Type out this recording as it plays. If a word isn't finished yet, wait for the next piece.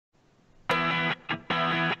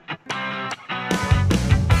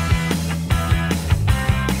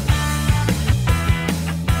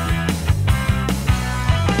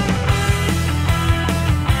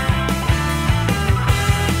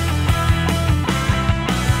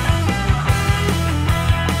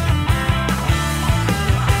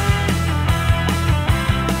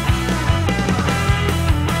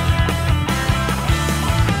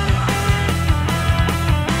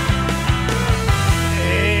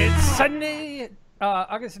Sunday,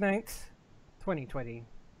 August 9th, 2020.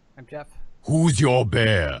 I'm Jeff. Who's your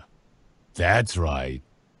bear? That's right.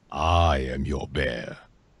 I am your bear.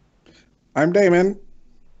 I'm Damon.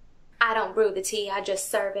 I don't brew the tea, I just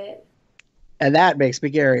serve it. And that makes me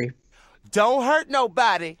Gary. Don't hurt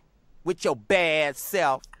nobody with your bad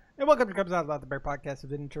self. And welcome to Comes Out About the Bear podcast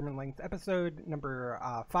of Indeterminate Length, episode number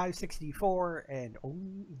 564, and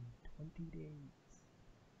only in 20 days.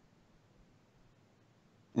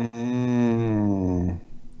 20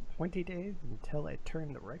 days until I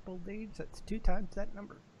turn the ripe old age. That's 2 times that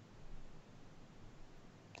number.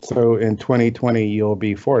 So in 2020, you'll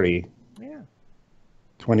be 40. Yeah.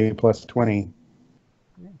 20 plus 20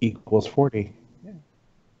 equals 40. Yeah.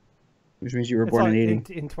 Which means you were born in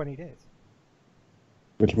 80. In 20 days.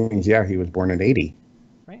 Which means, yeah, he was born in 80.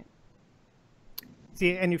 Right.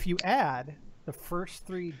 See, and if you add the first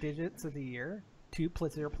 3 digits of the year, 2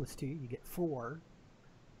 plus 0 plus 2, you get 4.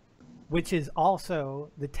 Which is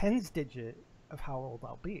also the tens digit of how old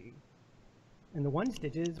I'll be. And the ones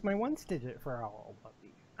digit is my ones digit for how old I'll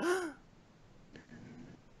be.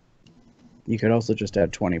 You could also just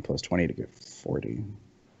add 20 plus 20 to get 40.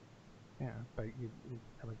 Yeah, but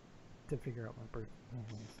I would to figure out my birth.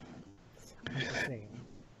 I'm just saying.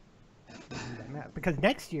 Because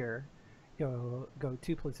next year, you'll go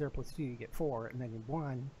 2 plus 0 plus 2, you get 4, and then you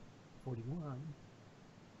 1, 41.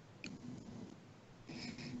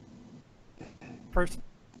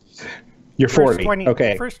 You're 40. 20,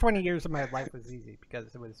 okay. First 20 years of my life was easy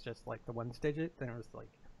because it was just like the ones digit. Then it was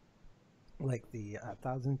like the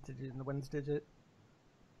thousandth digit and the ones digit.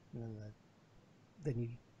 And then you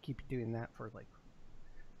keep doing that for like.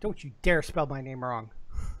 Don't you dare spell my name wrong.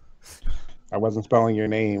 I wasn't spelling your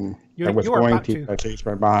name. I was going to. I changed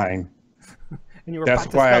my mind. And you were That's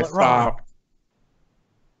about to why I spell it wrong. stopped.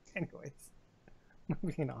 Anyways,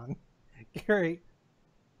 moving on. Gary.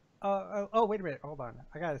 Oh, wait a minute. Hold on.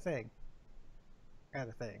 I got a thing.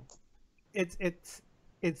 It's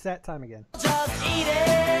that time again. Just eat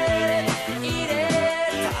it, eat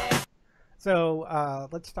it. So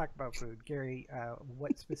let's talk about food. Gary,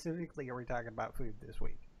 what specifically are we talking about food this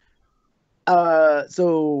week?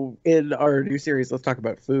 So in our new series, Let's Talk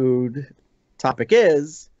About Food, topic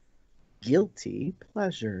is guilty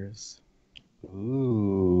pleasures.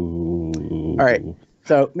 Ooh. All right.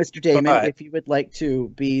 So, Mr. Damon, if you would like to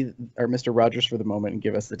be our Mr. Rogers for the moment and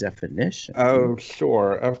give us the definition. Oh,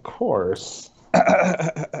 sure. Of course.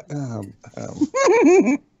 Because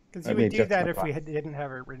you would do that if we didn't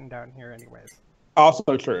have it written down here anyways.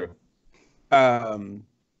 Also true.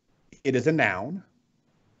 It is a noun.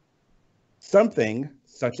 Something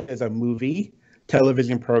such as a movie,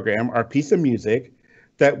 television program, or piece of music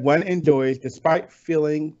that one enjoys despite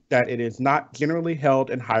feeling that it is not generally held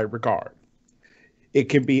in high regard. It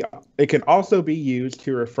can also be used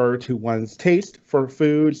to refer to one's taste for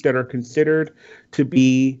foods that are considered to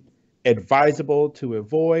be advisable to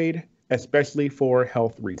avoid, especially for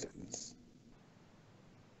health reasons.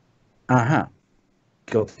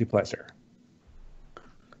 Guilty pleasure.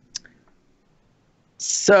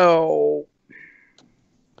 So,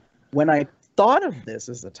 when I thought of this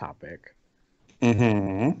as a topic,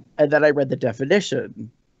 and then I read the definition,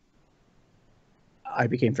 I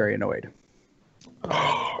became very annoyed.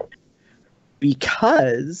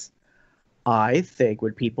 Because I think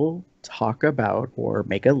when people talk about or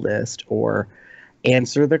make a list or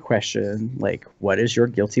answer the question, like, what is your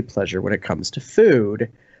guilty pleasure when it comes to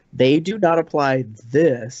food, they do not apply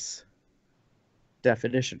this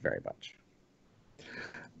definition very much.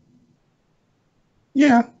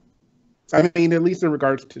 Yeah. I mean, at least in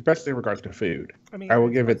regards to, especially in regards to food. I mean, I will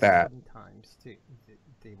give it that. Sometimes too,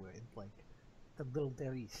 they would, like, the little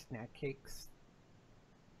deli snack cakes.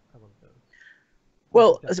 I love those.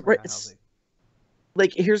 Well,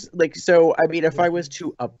 like, here's, like, so, I mean, if I was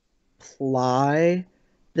to apply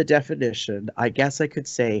the definition, I guess I could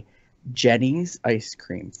say Jenny's ice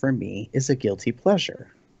cream, for me, is a guilty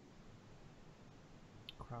pleasure.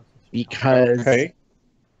 Because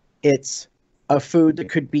it's a food that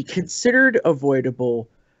could be considered avoidable,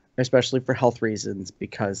 especially for health reasons,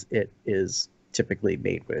 because it is typically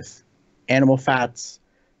made with animal fats,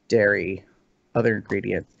 dairy, other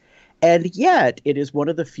ingredients. And yet, it is one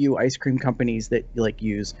of the few ice cream companies that like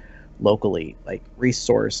use locally, like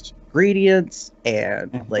resourced ingredients,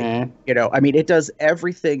 and like, you know, I mean, it does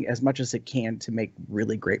everything as much as it can to make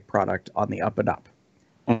really great product on the up and up.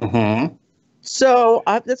 So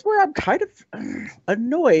that's where I'm kind of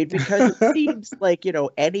annoyed, because it seems like, you know,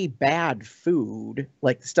 any bad food,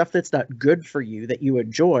 like stuff that's not good for you that you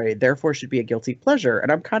enjoy, therefore should be a guilty pleasure.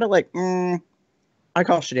 And I'm kind of like, I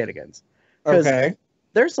call shenanigans. Okay.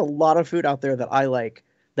 There's a lot of food out there that I like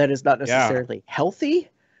that is not Yeah. necessarily healthy,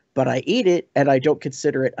 but I eat it and I don't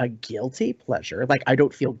consider it a guilty pleasure. Like, I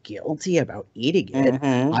don't feel guilty about eating it.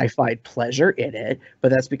 Mhm. I find pleasure in it, but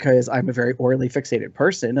that's because I'm a very orally fixated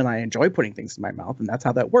person and I enjoy putting things in my mouth, and that's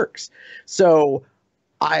how that works. So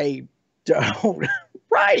I don't,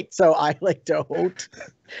 right. So I like don't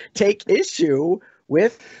take issue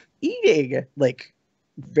with eating like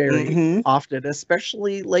very Mhm. often,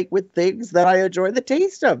 especially like with things that I enjoy the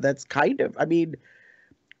taste of. That's kind of, I mean,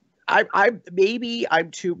 I maybe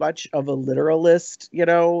I'm too much of a literalist, you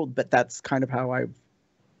know, but that's kind of how I've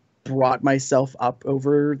brought myself up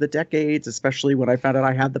over the decades, especially when I found out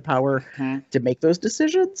I had the power Mhm. to make those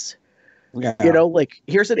decisions. Yeah. You know, like,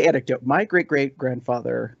 here's an anecdote. My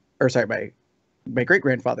great-great-grandfather, or sorry, my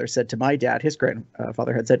great-grandfather said to my dad, his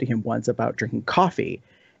grandfather had said to him once about drinking coffee,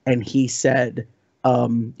 and he said,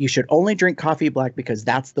 you should only drink coffee black because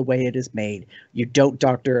that's the way it is made. You don't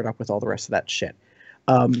doctor it up with all the rest of that shit.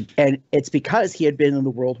 And it's because he had been in the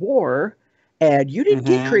World War, and you didn't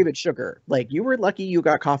get Mhm. cream and sugar. Like, you were lucky you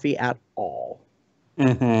got coffee at all.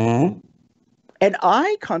 Mhm. And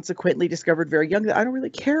I consequently discovered very young that I don't really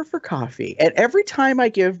care for coffee. And every time I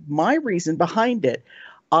give my reason behind it,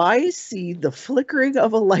 I see the flickering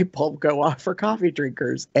of a light bulb go off for coffee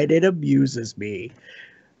drinkers, and it amuses me.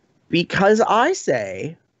 Because I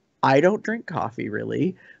say, I don't drink coffee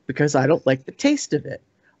really, because I don't like the taste of it.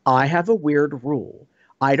 I have a weird rule.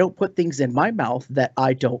 I don't put things in my mouth that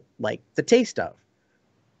I don't like the taste of.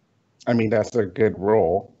 I mean, that's a good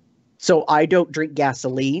rule. So I don't drink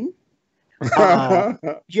gasoline.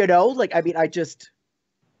 You know, like, I mean,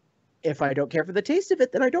 if I don't care for the taste of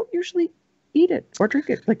it, then I don't usually eat it or drink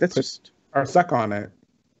it. Like, that's just. Or suck on it.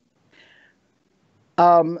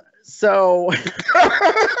 So,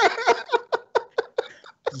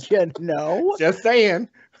 you know, Just saying.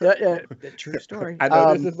 true story. I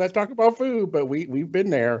know this is let's talk about food, but we've been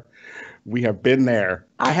there. We have been there.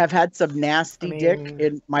 I have had some nasty I dick mean-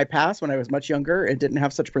 in my past when I was much younger and didn't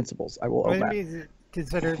have such principles. I will own Maybe that. is it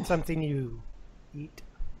considered something you eat?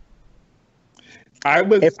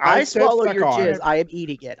 If I said swallow suck your on jizz, it. I am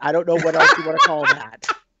eating it. I don't know what else you want to call that.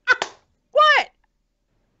 What?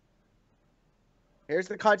 Here's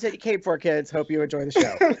the content you came for, kids. Hope you enjoy the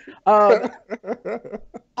show.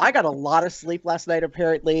 I got a lot of sleep last night,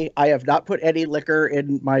 apparently. I have not put any liquor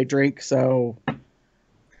in my drink, so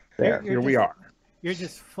there. Here we are. You're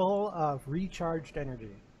just full of recharged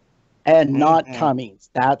energy. And not Mhm. cummies.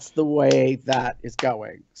 That's the way that is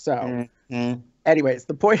going. So, Mhm. anyways,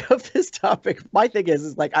 the point of this topic, my thing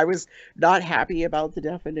is like, I was not happy about the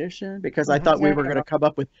definition because I thought we were going to come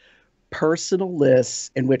up with personal lists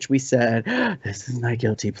in which we said, this is my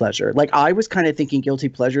guilty pleasure. Like, I was kind of thinking guilty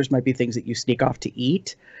pleasures might be things that you sneak off to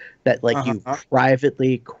eat, that like you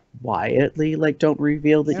privately, quietly, like, don't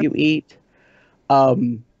reveal that you eat.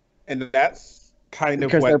 And that's kind of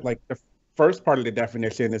Because they're- what like the first part of the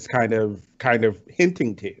definition is kind of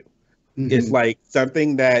hinting to. Mhm. It's like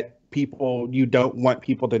something that you don't want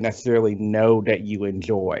people to necessarily know that you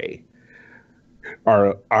enjoy.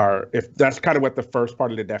 Or if that's kind of what the first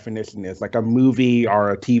part of the definition is, like a movie or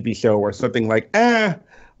a TV show or something like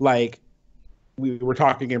we were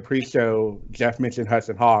talking in pre-show, Jeff mentioned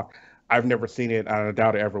Hudson Hawk. I've never seen it, and I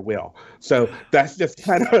doubt I ever will. So that's just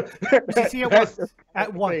kind of But you see it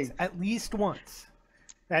once, at least once.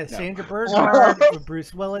 That Sandra Bernhard with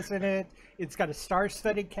Bruce Willis in it. It's got a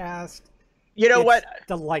star-studded cast. You know It's what?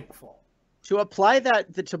 Delightful. To apply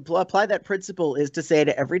that principle is to say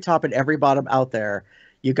to every top and every bottom out there,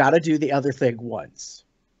 you got to do the other thing once.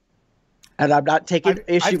 And I'm not taking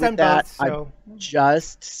issue I've with done that. both, so. I'm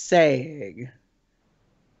just saying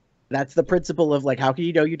that's the principle of like, how can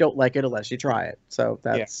you know you don't like it unless you try it? So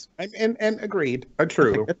that's and agreed,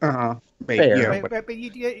 true. Fair. Yeah,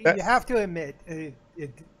 But you have to admit,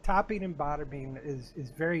 topping and bottoming is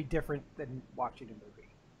very different than watching a movie.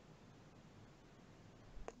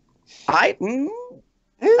 I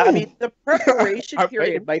mean, the preparation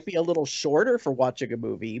period might be a little shorter for watching a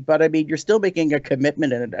movie, but I mean, you're still making a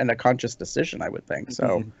commitment and a conscious decision, I would think.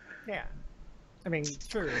 So, Yeah, I mean,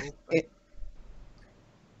 true. It-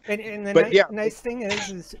 And the but yeah. nice thing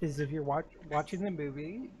is if you're watching the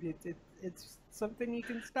movie, it's something you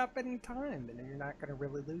can stop any time, and you're not going to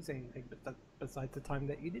really lose anything besides the time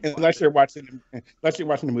that you did. unless you're watching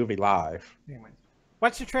the movie live. Anyway,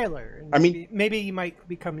 watch the trailer. And I mean- maybe you might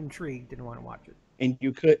become intrigued and want to watch it. And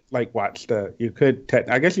you could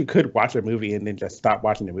I guess you could watch a movie and then just stop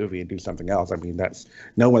watching the movie and do something else. I mean,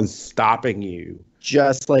 no one's stopping you.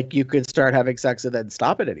 just like you could start having sex and then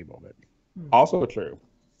stop at any moment. Also true.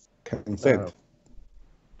 Consent.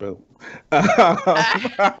 Boom.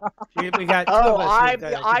 We got two Oh, of us I'm with,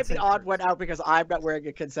 the, I'm the consent odd shirts. one out because I'm not wearing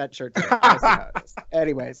a consent shirt today. I see how it is.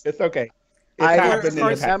 Anyways, It's okay. It's I happened didn't in the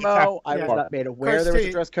receive a past. It's memo. happened I was Yeah. not made Of aware course, there was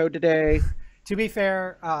a dress code today. To be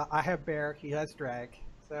fair, I have bear. He has drag.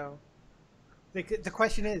 So the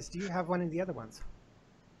question is, do you have one of the other ones?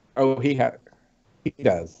 Oh, he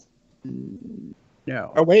does.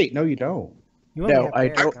 No. Oh wait, no, you don't. You only No, have I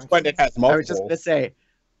bear, don't. don't One you? that has I was just multiple. gonna say,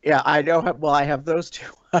 yeah, I know. Well, I have those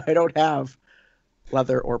two. I don't have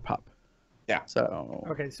leather or pup. Yeah. So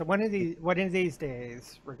Okay, so one of these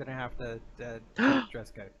days we're gonna have to keep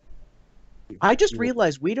dress code. I just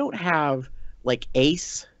realized we don't have like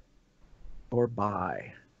ace or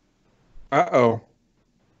buy. Uh-oh.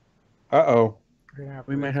 Uh-oh. We're gonna have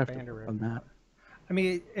We to might have to expand work around on that. I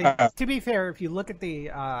mean, to be fair, if you look at the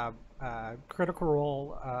Critical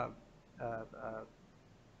Role,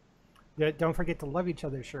 don't forget to love each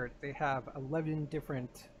other shirt. They have 11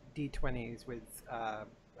 different D20s with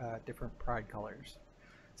different pride colors.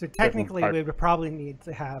 So technically, we would probably need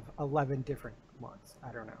to have 11 different ones.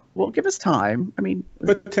 I don't know. Well, give us time. I mean,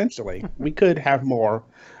 Potentially. We could have more.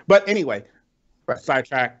 But anyway, Right.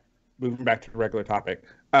 sidetrack, moving back to the regular topic.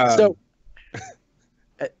 So,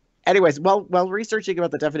 anyways, while researching about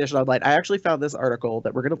the definition online, I actually found this article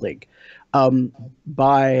that we're going to link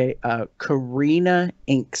by Karina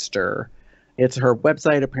Inkster. It's her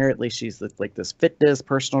website. Apparently, she's like this fitness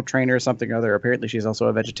personal trainer or something or other. Apparently, she's also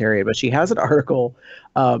a vegetarian, but she has an article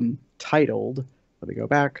titled, let me go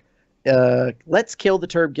back, Let's Kill the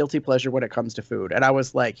Term Guilty Pleasure When It Comes to Food. And I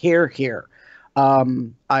was like, here.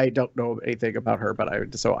 I don't know anything about her, but I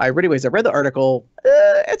read the article.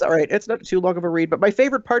 It's all right. It's not too long of a read, but my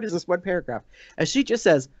favorite part is this one paragraph. As she just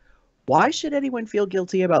says, why should anyone feel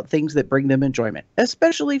guilty about things that bring them enjoyment,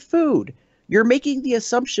 especially food? You're making the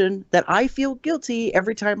assumption that I feel guilty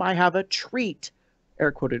every time I have a treat,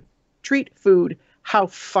 air quoted, treat food. How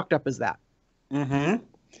fucked up is that? Mm-hmm.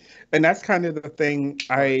 And that's kind of the thing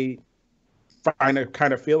I kind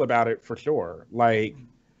of feel about it for sure. Like,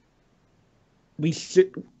 we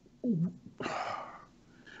shouldn't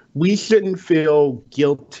feel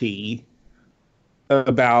guilty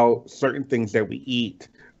about certain things that we eat.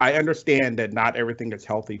 I understand that not everything is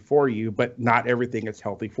healthy for you, but not everything is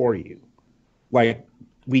healthy for you. Like,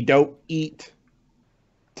 we don't eat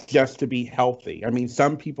just to be healthy. I mean,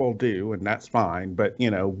 some people do, and that's fine, but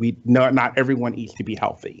not everyone eats to be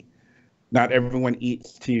healthy. Not everyone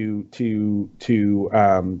eats to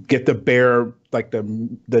get the bare, like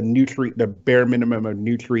the bare minimum of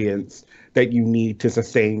nutrients that you need to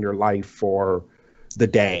sustain your life for the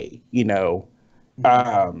day.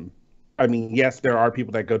 I mean, yes, there are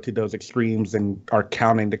people that go to those extremes and are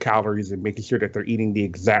counting the calories and making sure that they're eating the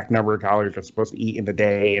exact number of calories they're supposed to eat in a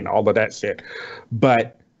day and all of that shit.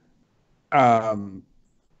 But I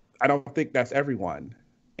don't think that's everyone.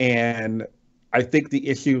 And I think the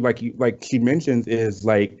issue, like she mentions, is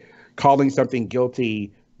like calling something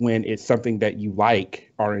guilty when it's something that you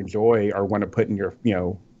like or enjoy or want to put in your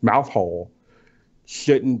mouth hole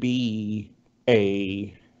shouldn't be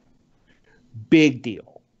a big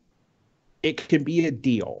deal. It can be a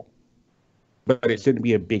deal, but it shouldn't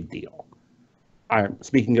be a big deal. I'm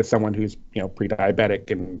speaking as someone who's pre-diabetic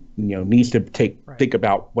and needs to think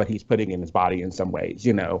about what he's putting in his body in some ways,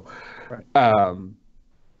 Right.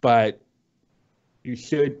 But you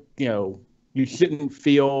shouldn't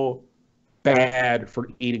feel bad for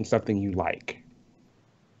eating something you like.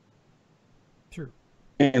 True.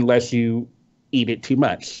 Unless you eat it too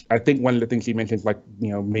much. I think one of the things he mentions, like,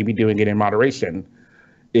 maybe doing it in moderation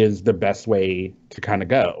is the best way to kind of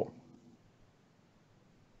go.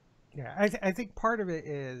 Yeah, I think part of it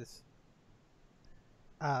is,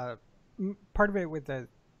 part of it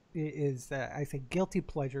is that I think guilty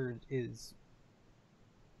pleasure is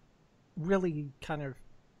really kind of,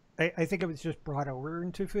 I think it was just brought over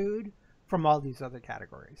into food from all these other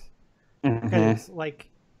categories. Mm-hmm. Because like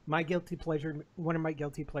one of my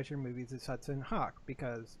guilty pleasure movies is Hudson Hawk,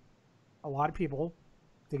 because a lot of people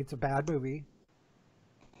think it's a bad movie.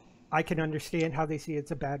 I can understand how they see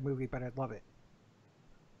it's a bad movie, but I love it.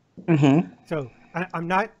 Mm-hmm. So I'm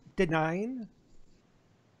not denying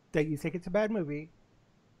that you think it's a bad movie.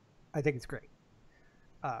 I think it's great.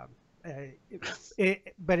 But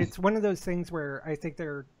it's one of those things where I think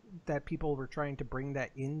that people were trying to bring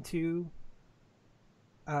that into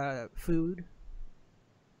food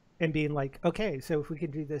and being like, okay, so if we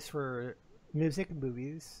can do this for music and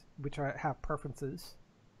movies, which I have preferences,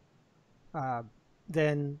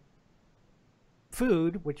 then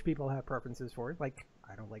food, which people have preferences for, like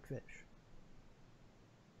I don't like fish.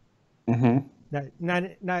 Mm-hmm.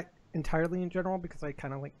 Not entirely in general, because I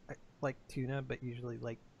kind of like like tuna, but usually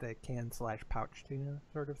like the can/pouch tuna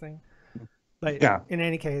sort of thing. But Yeah. in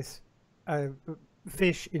any case,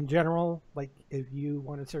 fish in general, like if you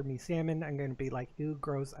want to serve me salmon, I'm going to be like, ew,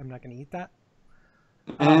 gross. I'm not going to eat that.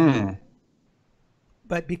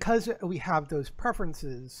 But because we have those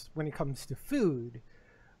preferences when it comes to food,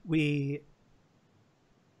 we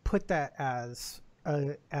put that as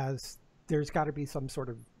there's got to be some sort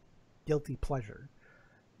of guilty pleasure.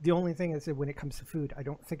 The only thing is that when it comes to food, I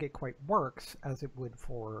don't think it quite works as it would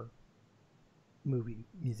for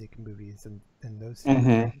music, movies, and those type of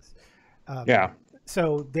things. Yeah.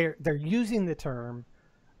 So they're using the term,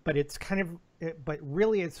 but it's kind of, but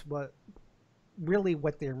really it's what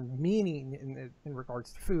they're meaning in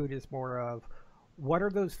regards to food is more of what are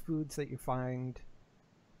those foods that you find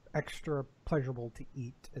extra pleasurable to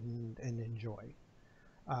eat and enjoy,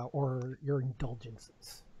 or your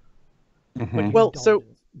indulgences. Well, so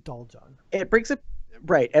indulge on. it brings up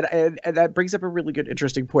right, and that brings up a really good,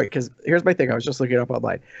 interesting point, because here's my thing. I was just looking up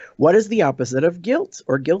online. What is the opposite of guilt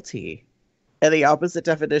or guilty? And the opposite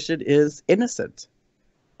definition is innocent.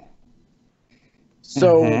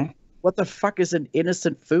 So, what the fuck is an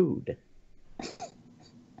innocent food?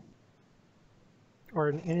 Or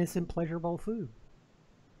an innocent, pleasurable food.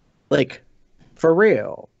 Like, for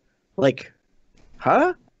real? Like,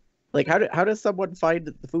 huh? Like, how does someone find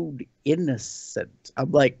the food innocent?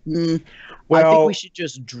 I'm like, I think we should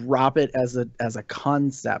just drop it as a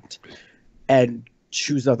concept and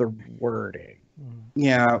choose other wording.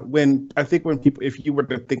 Yeah, if you were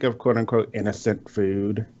to think of quote unquote innocent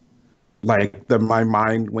food, like my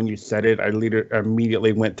mind when you said it, I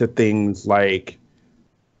immediately went to things like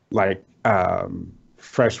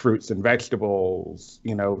fresh fruits and vegetables.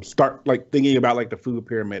 Start like thinking about like the food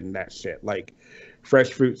pyramid and that shit, like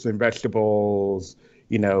fresh fruits and vegetables.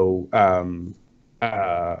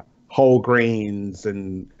 Whole grains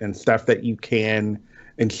and stuff that you can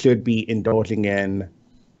and should be indulging in.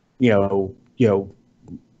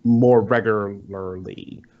 More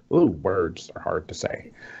regularly. Ooh, words are hard to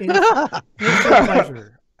say. Innocent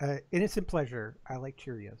pleasure. Innocent pleasure. I like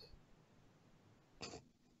Cheerios.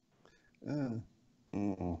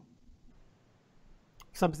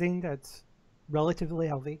 Something that's relatively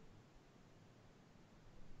healthy.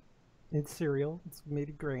 It's cereal. It's made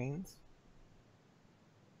of grains.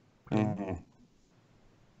 I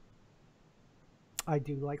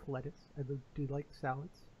do like lettuce. I do like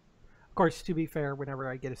salads. Of course, to be fair, whenever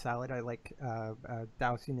I get a salad, I like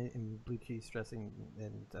dousing it in blue cheese dressing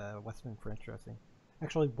and Western French dressing.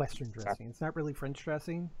 Actually, Western dressing. It's not really French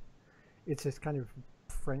dressing. It's just kind of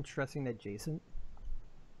French dressing adjacent.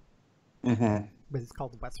 But it's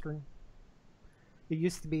called Western. It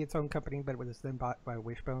used to be its own company, but it was then bought by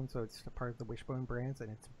Wishbone, so it's a part of the Wishbone brands,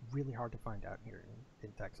 and it's really hard to find out here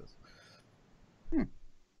in Texas.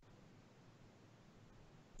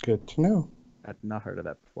 Good to know. I'd not heard of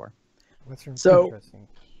that before. Western French dressing.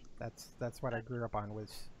 That's what I grew up on,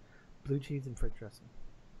 was blue cheese and French dressing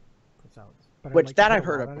for salads. But Which like that I've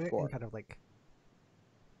heard of before. And kind of like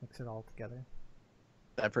mix it all together.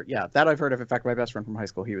 That I've heard of. In fact, my best friend from high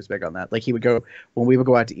school, he was big on that. Like he would go, when we would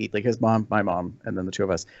go out to eat, like his mom, my mom, and then the two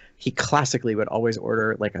of us, he classically would always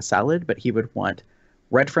order like a salad, but he would want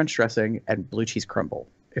red French dressing and blue cheese crumble.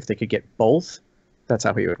 If they could get both, that's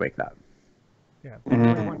how he would make that. Yeah.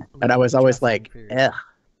 And I was always like, ugh.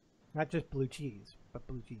 Not just blue cheese, but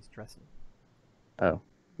blue cheese dressing. Oh,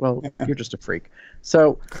 well, you're just a freak.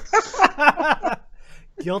 So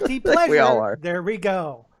guilty pleasure. We all are. There we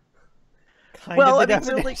go.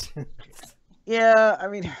 Yeah, I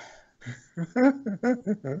mean,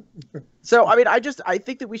 so I mean, I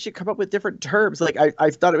think that we should come up with different terms. Like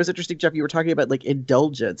I thought it was interesting, Jeff, you were talking about like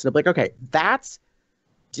indulgence, and I'm like, okay, that's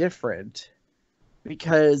different,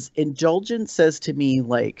 because indulgence says to me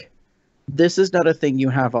like, this is not a thing you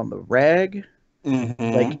have on the reg.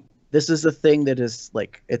 Like this is a thing that is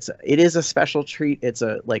like, it is a special treat. It's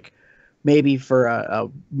a like maybe for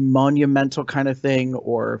a monumental kind of thing,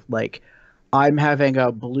 or like I'm having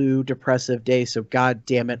a blue depressive day, so god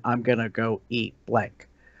damn it, I'm gonna go eat blank.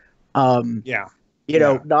 Not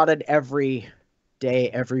an every day,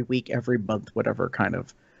 every week, every month, whatever kind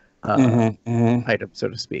of item, so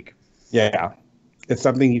to speak. Yeah, it's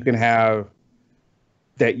something you can have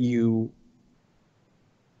that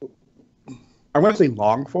I want to say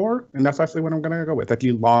long for, and that's actually what I'm going to go with. That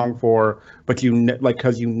you long for, but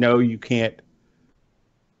because you can't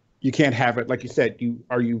have it. Like you said,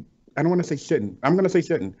 I don't want to say shouldn't. I'm going to say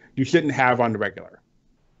shouldn't. You shouldn't have on the regular.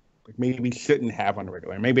 Like maybe we shouldn't have on the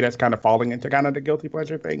regular. Maybe that's kind of falling into kind of the guilty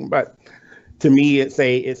pleasure thing. But to me, it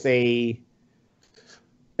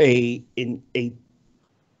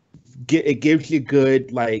gives you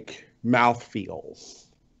good like mouth feels.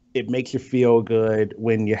 It makes you feel good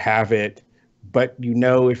when you have it, but you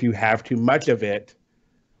know if you have too much of it,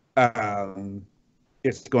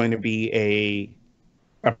 it's going to be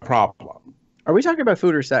a problem. Are we talking about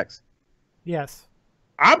food or sex? Yes.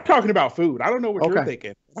 I'm talking about food. I don't know what you're Okay.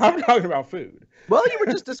 thinking. I'm talking about food. Well, you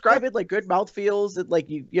were just describing like good mouth feels, and like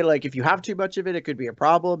you know, like if you have too much of it, it could be a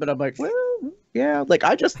problem. And I'm like, well, yeah. Like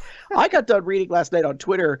I got done reading last night on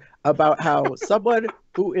Twitter about how someone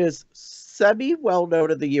who is semi well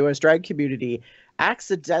known in the U.S. drag community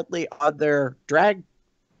accidentally on their drag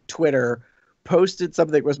Twitter posted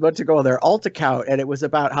something that was meant to go on their alt account, and it was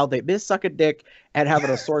about how they miss sucking dick and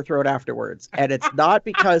having a sore throat afterwards, and it's not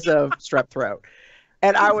because of strep throat.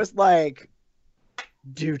 And I was like,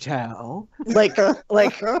 do tell. Like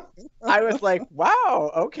I was like,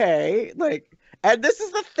 wow, okay. Like, and this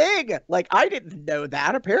is the thing. Like, I didn't know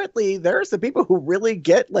that. Apparently, there are some people who really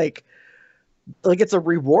get like it's a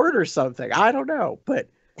reward or something. I don't know, but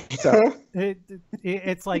so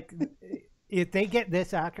It's like if they get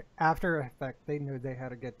this after effect, they knew they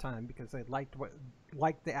had a good time because they liked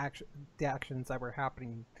the actions that were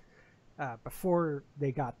happening before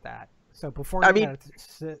they got that. So before he had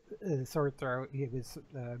a sore throat, he was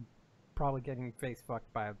probably getting face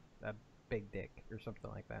fucked by a big dick or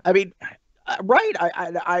something like that. I mean, right.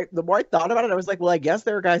 I the more I thought about it, I was like, well, I guess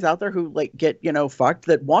there are guys out there who like get, fucked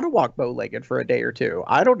that want to walk bow-legged for a day or two.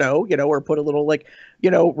 I don't know, or put a little like,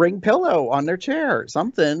 ring pillow on their chair,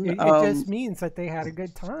 something. It just means that they had a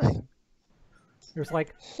good time. It was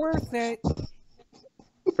like, worth it.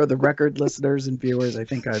 For the record, listeners and viewers, I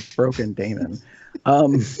think I've broken Damon.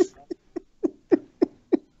 I'm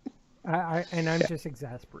just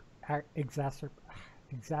exacerbating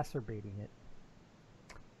it.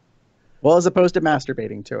 Well, as opposed to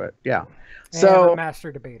masturbating to it, yeah. And So, I'm a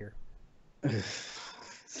master debater.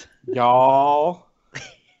 Y'all.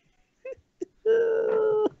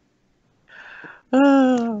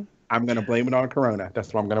 I'm gonna blame it on Corona.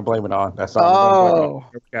 That's what I'm gonna blame it on. That's all I'm gonna blame it on.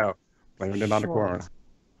 Here we go. Blaming it on the Corona.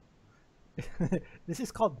 This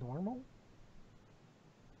is called normal?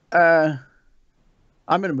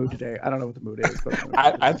 I'm in a mood today. I don't know what the mood is, but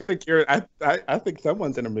I think I think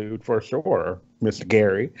someone's in a mood for sure, Mr.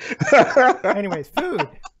 Gary. It's Anyways, food.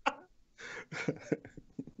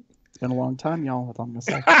 been a long time, y'all. That's all I'm gonna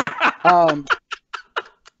say.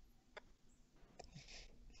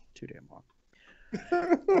 Too damn long.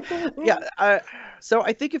 Yeah. So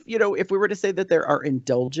I think if we were to say that there are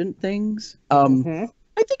indulgent things, I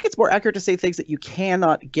think it's more accurate to say things that you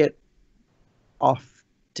cannot get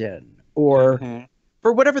often, or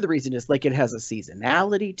for whatever the reason is, like it has a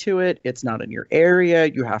seasonality to it. It's not in your area.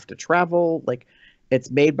 You have to travel. Like it's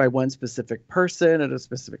made by one specific person at a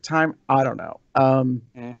specific time. I don't know.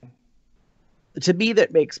 To me,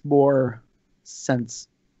 that makes more sense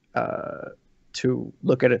to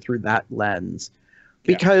look at it through that lens.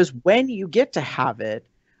 Because when you get to have it,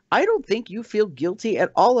 I don't think you feel guilty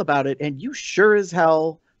at all about it. And you sure as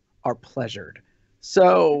hell are pleasured.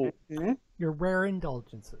 So your rare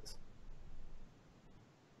indulgences.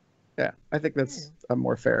 Yeah, I think that's a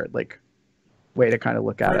more fair way to kind of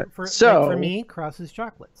look at it. So for me, Cross's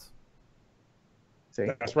chocolates. See?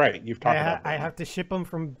 That's right. You've talked about that. I have to ship them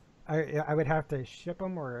from. I would have to ship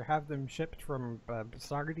them or have them shipped from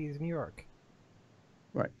Saugerties, New York.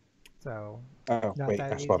 Right. So. Oh wait,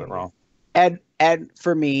 I spelled it wrong. And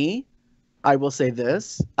for me, I will say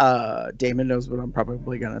this. Damon knows what I'm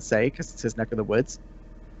probably gonna say because it's his neck of the woods.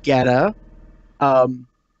 Geta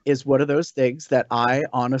is one of those things that I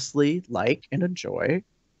honestly like and enjoy,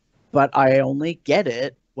 but I only get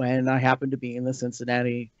it when I happen to be in the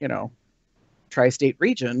Cincinnati, tri-state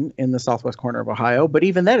region in the southwest corner of Ohio. But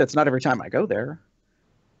even then, it's not every time I go there.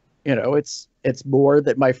 It's more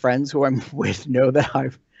that my friends who I'm with know that I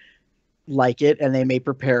like it and they may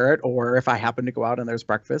prepare it, or if I happen to go out and there's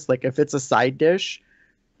breakfast, like if it's a side dish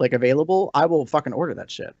available, I will fucking order that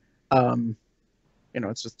shit.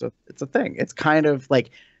 It's just it's a thing. It's kind of like,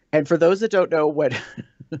 and for those that don't know what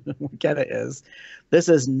Geta is, this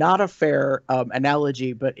is not a fair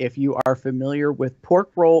analogy, but if you are familiar with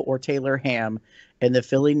pork roll or Taylor ham in the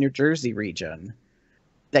Philly, New Jersey region,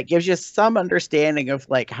 that gives you some understanding of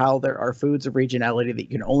how there are foods of regionality that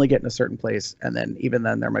you can only get in a certain place. And then even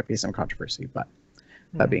then there might be some controversy, but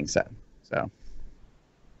that being said, so.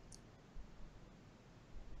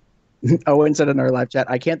 Owen said in our live chat,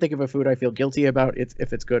 I can't think of a food I feel guilty about.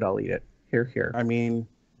 If it's good, I'll eat it. Here. I mean,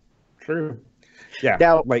 true. Yeah.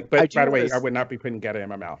 Now, but by the way, I would not be putting Geta in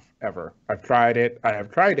my mouth ever. I've tried it. I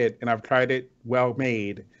have tried it, and I've tried it well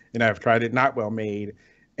made, and I've tried it not well made,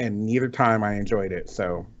 and neither time I enjoyed it.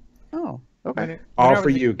 So. Oh, okay. All for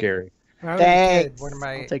you, Gary. When I was a kid, Thanks.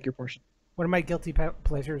 I'll take your portion. one of my guilty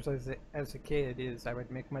pleasures as a kid is I would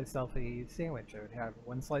make myself a sandwich. I would have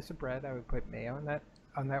one slice of bread. I would put mayo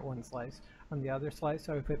on that one slice. On the other slice,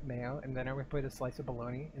 I would put mayo, and then I would put a slice of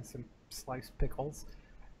bologna and some sliced pickles,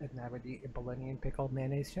 and I would eat a bologna and pickle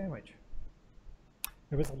mayonnaise sandwich.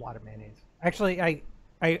 There was a lot of mayonnaise. Actually,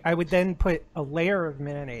 I would then put a layer of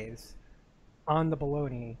mayonnaise on the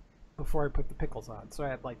bologna before I put the pickles on. So I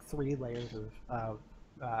had like 3 layers of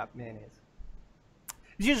mayonnaise.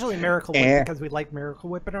 It's usually Miracle Whip because we like Miracle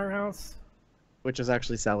Whip in our house. Which is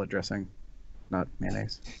actually salad dressing, not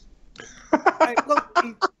mayonnaise.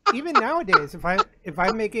 Even nowadays, if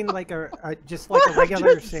I'm making like just like a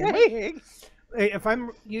regular sandwich, if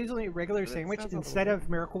I'm using a regular sandwich instead of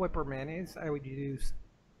Miracle Whip or mayonnaise, I would use.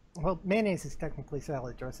 Well, mayonnaise is technically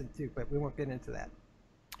salad dressing too, but we won't get into that.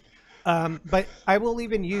 But I will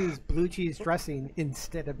even use blue cheese dressing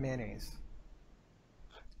instead of mayonnaise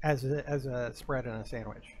as a spread on a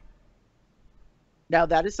sandwich. Now,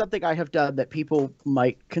 that is something I have done that people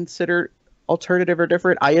might consider alternative or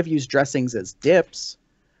different. I have used dressings as dips.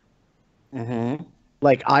 Mm-hmm.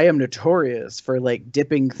 Like, I am notorious for like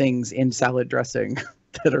dipping things in salad dressing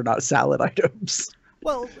that are not salad items.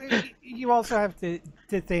 Well, you also have to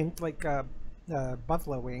think like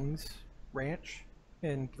buffalo wings, ranch,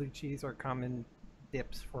 and blue cheese are common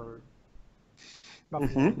dips for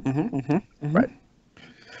buffalo wings. Mm-hmm, mm-hmm, mm-hmm. Right.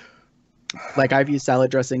 Like, I've used salad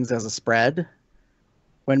dressings as a spread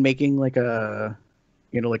when making like a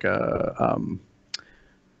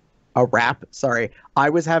wrap. Sorry, I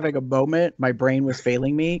was having a moment. My brain was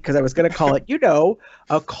failing me because I was going to call it,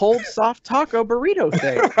 a cold soft taco burrito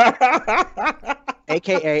thing,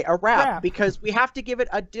 aka a wrap, because we have to give it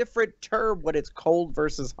a different term when it's cold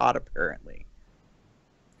versus hot, apparently.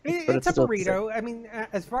 It's a burrito. I mean,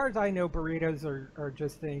 as far as I know, burritos are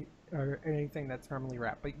just anything that's normally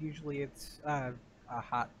wrapped, but usually it's a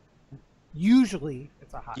hot. Usually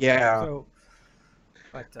it's a hot. Yeah. So,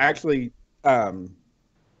 but actually, Din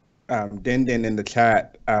in the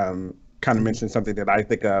chat kind of mentioned something that I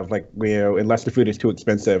think of, like, unless the food is too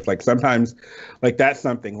expensive, like sometimes, like that's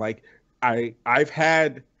something like I've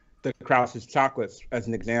had the Krause's chocolates as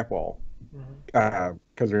an example,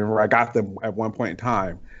 because remember I got them at one point in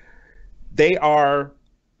time. They are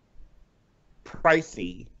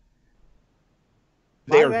pricey.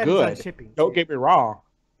 They are good. Don't get me wrong,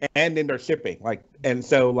 and then they're shipping. Like, and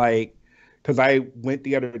so like, because I went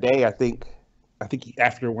the other day, I think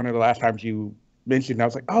after one of the last times you mentioned, I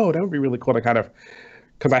was like, oh, that would be really cool to kind of,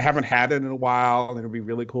 because I haven't had it in a while, and it would be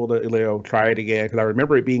really cool to try it again, because I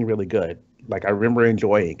remember it being really good. Like, I remember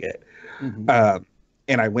enjoying it. Mm-hmm.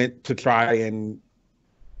 And I went to try and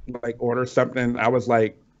like order something. I was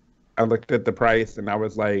like, I looked at the price and I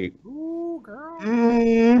was like, ooh, girl,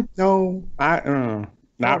 no,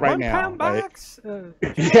 not right now. 1 pound box?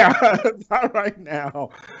 Yeah, not right now.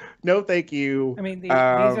 No, thank you. I mean, these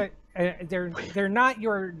are they're not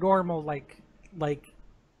your normal like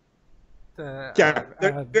they're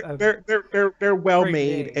well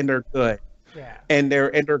made and they're good. Yeah, and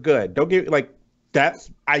they're good. Don't get like that's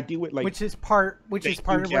I do it like which is part of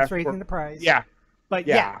what's raising the price. Yeah, but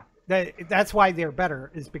that's why they're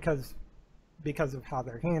better is because of how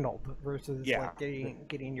they're handled versus like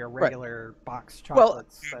getting your regular box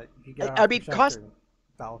chocolates that you get. I mean, cost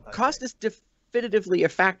is definitively a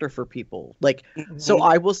factor for people. Like, so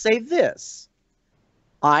I will say this.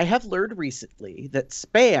 I have learned recently that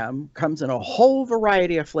Spam comes in a whole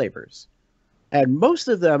variety of flavors. And most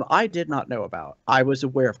of them I did not know about. I was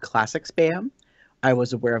aware of classic Spam. I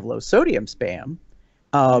was aware of low sodium Spam.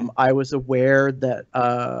 I was aware that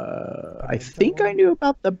I think I knew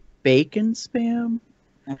about the bacon Spam.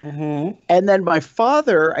 Mm-hmm. And then my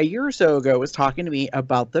father, a year or so ago, was talking to me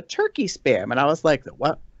about the turkey Spam. And I was like,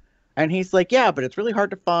 what? And he's like, yeah, but it's really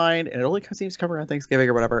hard to find. And it only seems to come around Thanksgiving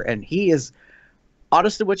or whatever. And he is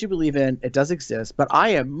honest to what you believe in. It does exist. But I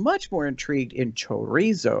am much more intrigued in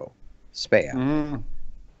chorizo Spam.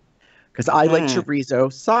 Because I like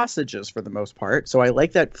chorizo sausages for the most part. So I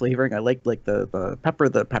like that flavoring. I like the pepper,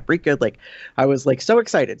 the paprika. Like, I was like so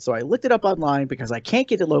excited. So I looked it up online because I can't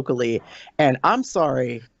get it locally. And I'm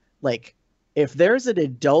sorry, like, if there's an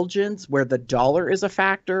indulgence where the dollar is a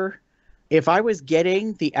factor, if I was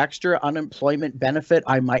getting the extra unemployment benefit,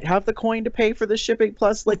 I might have the coin to pay for the shipping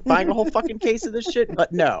plus like buying a whole fucking case of this shit.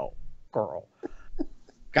 But no, girl.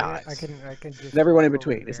 Guys. I can just and everyone in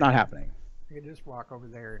between. It's not happening. I could just walk over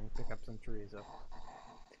there and pick up some chorizo.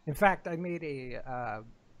 In fact, I made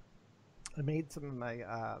some of my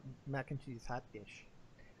mac and cheese hot dish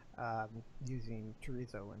using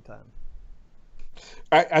chorizo one time.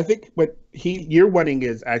 I think what you're wanting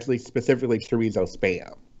is actually specifically chorizo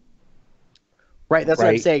Spam. Right, that's what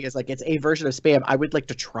I'm Right. saying. Is like it's a version of Spam. I would like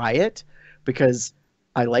to try it because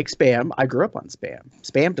I like Spam. I grew up on Spam.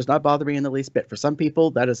 Spam does not bother me in the least bit. For some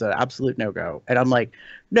people, that is an absolute no-go. And I'm like,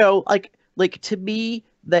 no, like to me,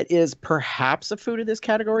 that is perhaps a food in this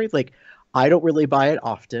category. Like, I don't really buy it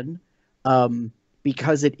often,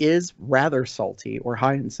 because it is rather salty or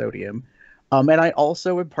high in sodium. And I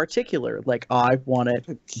also, in particular, like I want it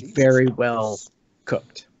very well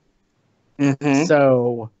cooked. Mm-hmm.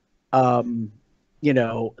 So, you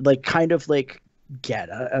know, like kind of like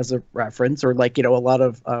Geta as a reference, or like, you know, a lot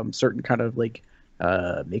of certain kind of like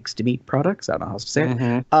mixed meat products. I don't know how to say it.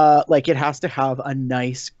 Mm-hmm. Like it has to have a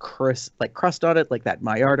nice crisp like crust on it, like that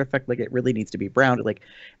Maillard effect. Like it really needs to be browned. Like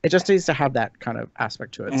it just needs to have that kind of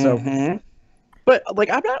aspect to it. So, Mm-hmm. but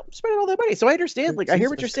like I'm not spending all that money. So I understand. Like I hear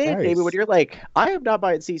what you're Jesus saying, David, when Christ. you're like, I am not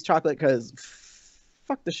buying C's chocolate because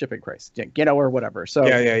fuck the shipping price, you know, or whatever. So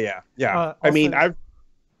Yeah. I mean, Also, I've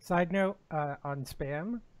Side note on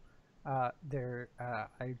Spam, I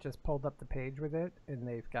just pulled up the page with it, and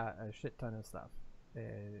they've got a shit ton of stuff.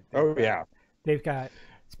 They've got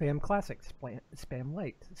Spam Classic, Spam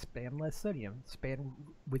Light, Spam Less Sodium, Spam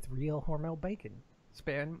with real Hormel bacon,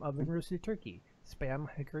 Spam Oven Roasted Turkey, Spam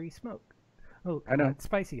Hickory Smoke. Oh, I know.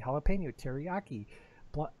 Spicy jalapeno teriyaki,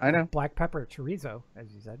 I know. black pepper chorizo,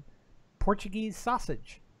 as you said, Portuguese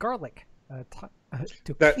sausage, garlic, that's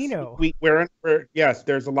tocino. we're yes.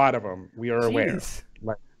 There's a lot of them. We are aware. Jeez.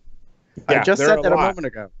 Like, I yeah, just there are said that a lot. moment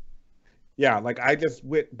ago. Yeah, like I just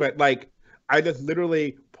went, but like I just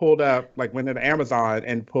literally pulled up, like went to Amazon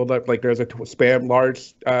and pulled up, like there's a Spam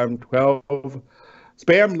large 12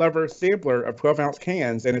 Spam Lover sampler of 12-ounce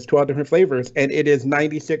cans, and it's 12 different flavors, and it is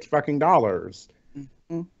 $96 fucking dollars.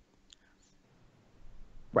 Mm-hmm.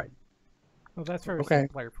 Right. Well, that's very Okay.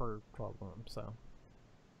 simpler for 12 of them, so.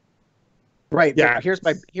 Right. Yeah.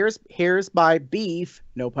 But here's my beef,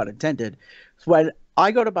 no pun intended. When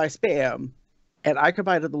I go to buy Spam, and I could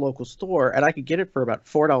buy it at the local store, and I could get it for about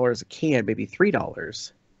 $4 a can, maybe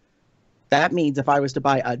 $3. That means if I was to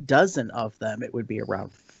buy a dozen of them, it would be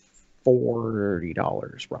around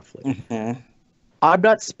 $40 roughly. Mm-hmm. I'm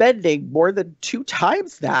not spending more than 2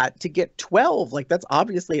 times that to get 12. Like that's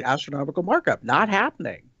obviously an astronomical markup. Not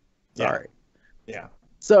happening. Sorry. Yeah.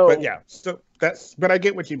 So But I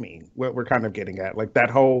get what you mean. What we're kind of getting at, like that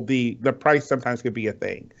whole the price sometimes could be a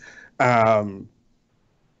thing. I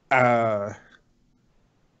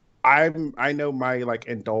know my like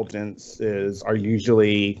indulgences are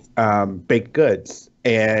usually baked goods,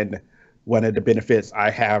 and one of the benefits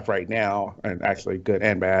I have right now, and actually good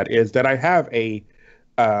and bad, is that I have a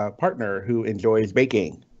partner who enjoys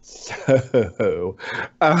baking. So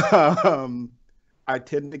I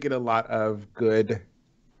tend to get a lot of good,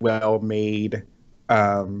 well-made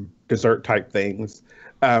dessert type things.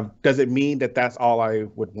 Does it mean that that's all I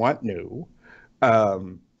would want? No.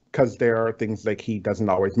 Because there are things like he doesn't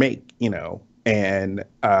always make, you know. And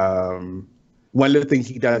one of the things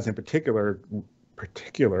he does in particular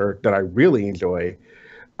that I really enjoy,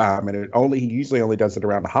 and he usually only does it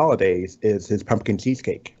around the holidays, is his pumpkin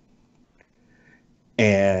cheesecake.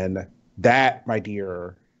 And that, my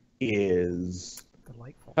dear, is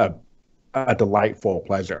Delightful. a delightful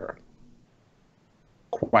pleasure.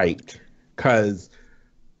 Quite. Because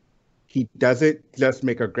he doesn't just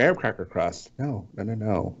make a graham cracker crust. No.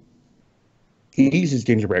 He uses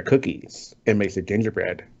gingerbread cookies and makes a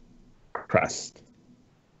gingerbread crust.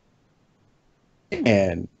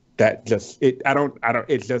 And that just it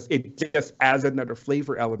just adds another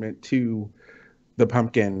flavor element to the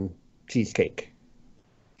pumpkin cheesecake.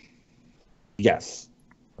 Yes.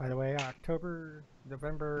 By the way, October,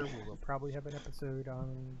 November, we will probably have an episode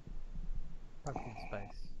on pumpkin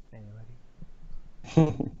spice. Anybody?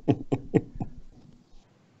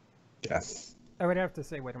 Yes. I would have to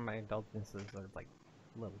say one of my indulgences are like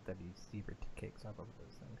Little Debbie's zebra cakes. I love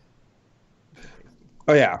those things.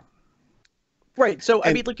 Oh yeah. right. So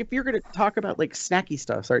I mean, like if you're going to talk about like snacky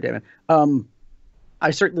stuff, sorry, Damon. I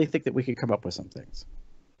certainly think that we could come up with some things.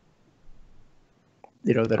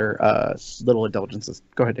 You know, that are little indulgences.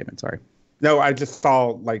 Go ahead, Damon. Sorry. No, I just saw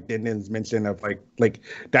like Denden's mention of like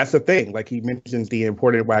that's the thing. Like he mentions the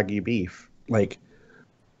imported Wagyu beef. Like,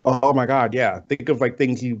 oh my God, yeah. Think of like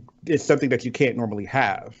it's something that you can't normally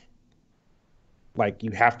have. Like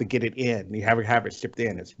you have to get it in. You have it shipped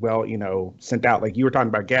in. It's well, you know, sent out. Like you were talking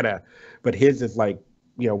about Geta, but his is like,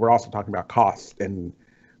 you know, we're also talking about cost and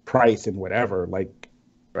price and whatever. Like,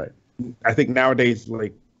 right. I think nowadays,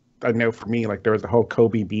 like I know for me, like there was the whole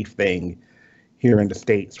Kobe beef thing here in the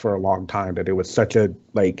States for a long time, that it was such a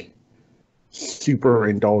like super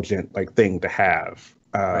indulgent like thing to have.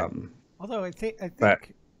 Although I think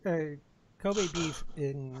Kobe beef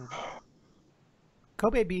in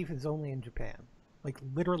Kobe beef is only in Japan. Like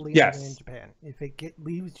literally Yes. only in Japan. If it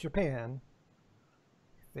leaves Japan,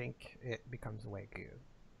 I think it becomes Wagyu.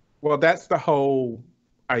 Well, that's the whole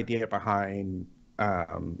idea behind,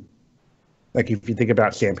 like if you think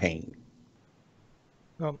about champagne,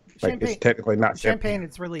 Well, like it's technically not champagne.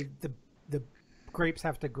 It's really the grapes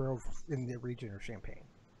have to grow in the region of Champagne,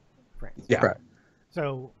 France. Yeah. Right.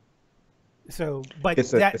 So, but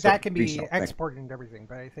It's a that can be regional thing. exported and everything.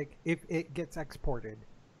 But I think if it gets exported,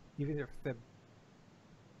 even if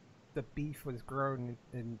the beef was grown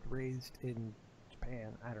and raised in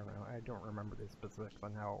Japan, I don't know. I don't remember the specifics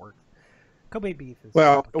on how it works. Kobe beef is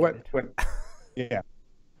Well, complicated. yeah.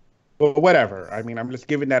 Well, whatever. I mean, I'm just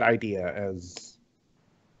giving that idea as,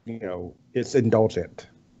 it's indulgent.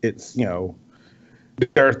 It's,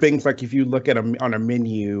 there are things like if you look at on a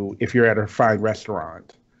menu, if you're at a fine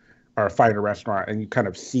restaurant or a finer restaurant, and you kind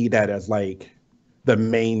of see that as like the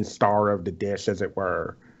main star of the dish, as it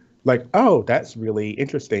were, like, oh, that's really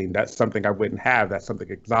interesting. That's something I wouldn't have. That's something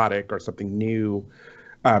exotic or something new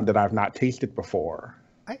that I've not tasted before.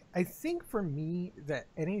 I think for me that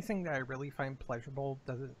anything that I really find pleasurable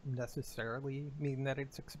doesn't necessarily mean that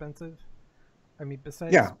it's expensive. I mean,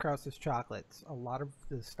 besides Krause's chocolates, a lot of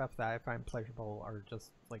the stuff that I find pleasurable are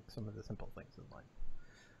just like some of the simple things in life.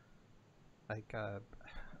 Like,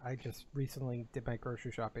 I just recently did my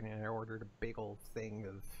grocery shopping and I ordered a big old thing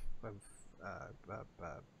of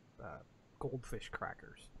goldfish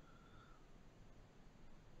crackers.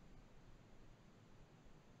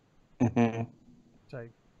 Mm-hmm. Which I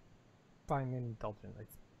find indulgent. I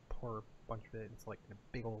pour a bunch of it. It's like a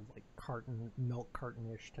big old like milk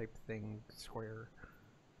carton-ish type thing, square.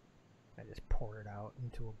 I just pour it out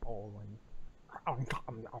into a bowl and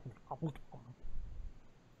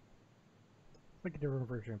like a different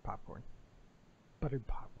version of popcorn, buttered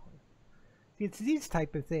popcorn. See, it's these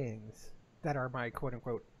type of things that are my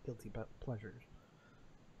quote-unquote guilty pleasures.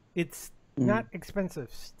 It's not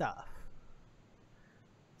expensive stuff.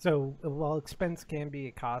 So, while expense can be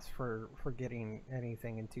a cost for getting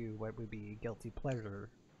anything into what would be guilty pleasure,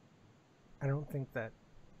 I don't think that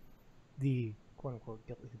the quote-unquote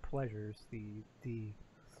guilty pleasures, the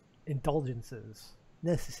indulgences,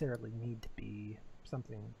 necessarily need to be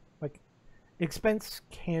something like expense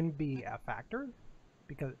can be a factor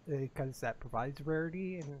because that provides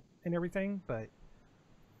rarity and everything, but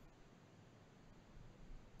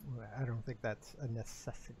I don't think that's a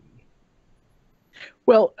necessity.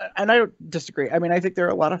 Well, and I don't disagree. I mean, I think there are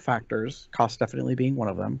a lot of factors, cost definitely being one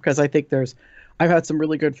of them, because I think I've had some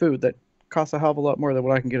really good food that costs a hell of a lot more than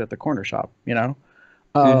what I can get at the corner shop,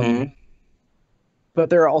 But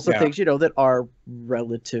there are also things, that are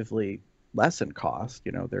relatively less in cost.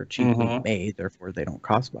 They're cheaply made, therefore they don't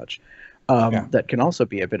cost much. That can also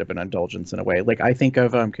be a bit of an indulgence in a way. Like I think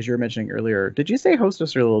of, because you were mentioning earlier, did you say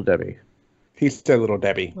Hostess or Little Debbie? He said Little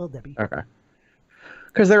Debbie. Little Debbie. Okay.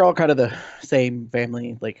 Because they're all kind of the same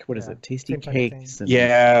family. Like, what is it? Tasty Cakes.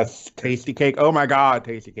 Yes, Tasty Cake. Oh my God,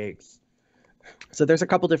 Tasty Cakes. So there's a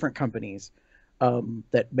couple different companies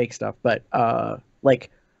that make stuff, but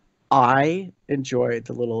like I enjoy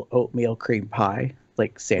the little oatmeal cream pie,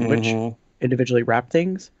 like sandwich, individually wrapped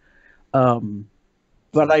things.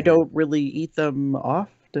 But I don't really eat them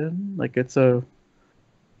often. Like it's a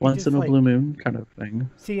once in a blue moon kind of thing.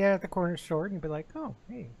 See you at the corner store and you'd be like, oh,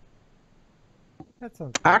 hey. That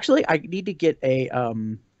sounds good. Actually, I need to get the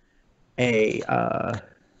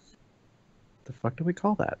fuck do we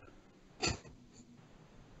call that?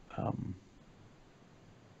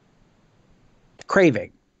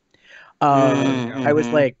 Craving. I was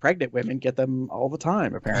like, pregnant women get them all the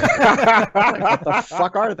time, apparently. Like, what the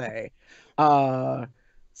fuck are they?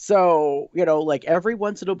 So, like every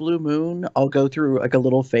once in a blue moon, I'll go through like a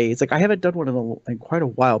little phase. Like I haven't done one in quite a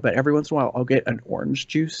while, but every once in a while I'll get an orange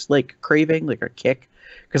juice like craving, like a kick,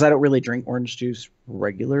 because I don't really drink orange juice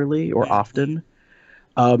regularly or often,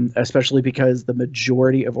 especially because the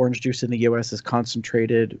majority of orange juice in the U.S. is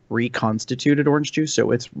reconstituted orange juice, so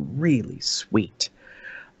it's really sweet.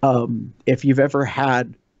 If you've ever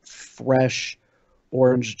had fresh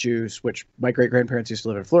orange juice, which my great grandparents used to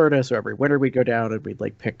live in Florida, so every winter we'd go down and we'd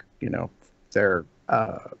like pick, their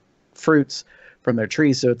fruits from their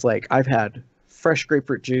trees. So it's like I've had fresh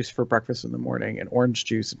grapefruit juice for breakfast in the morning and orange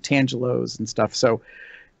juice and tangelos and stuff. So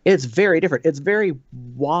it's very different. It's very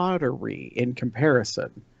watery in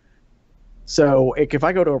comparison. So if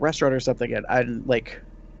I go to a restaurant or something and I'm like,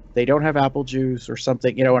 they don't have apple juice or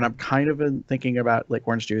something, and I'm kind of thinking about like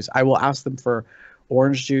orange juice, I will ask them for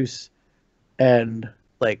orange juice and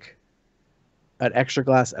like an extra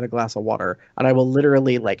glass and a glass of water, and I will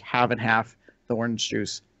literally like half and half the orange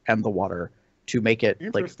juice and the water to make it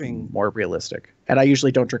like Interesting. more realistic. And I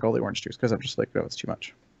usually don't drink all the orange juice because I'm just like, no, it's too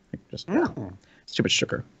much. Like, just it's too much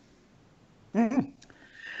sugar. But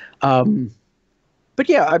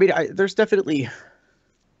yeah, I mean, there's definitely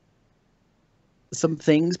some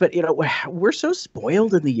things, but you know, we're so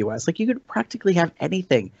spoiled in the U.S. Like you could practically have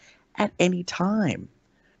anything at any time.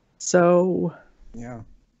 So Yeah.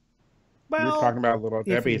 Well, You were talking about Little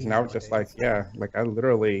Debbie's, and I was just like, yeah, like I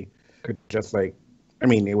literally could just like, I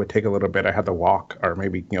mean, it would take a little bit. I had to walk, or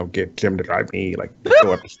maybe get Jim to drive me, like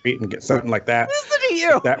go up the street and get something like that. listen to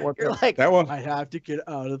you. That one, You're like, that one. I have to get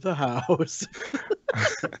out of the house.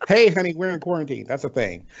 Hey, honey, we're in quarantine. That's a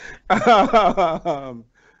thing. For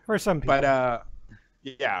some people. But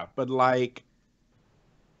yeah, but like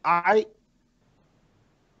I,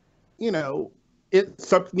 it's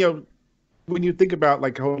something, when you think about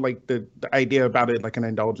like whole like the idea about it like an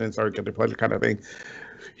indulgence or guilty pleasure kind of thing,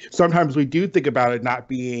 sometimes we do think about it not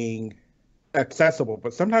being accessible,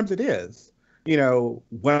 but sometimes it is.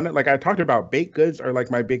 When like I talked about, baked goods are like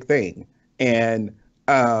my big thing, and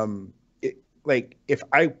like if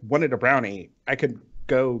I wanted a brownie, I could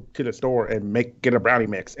go to the store and get a brownie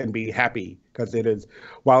mix and be happy, because it is,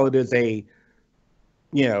 while it is a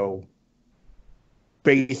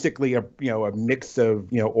basically a mix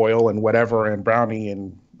of oil and whatever and brownie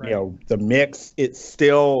and the mix, it's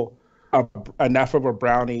still enough of a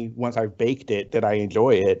brownie once I've baked it that I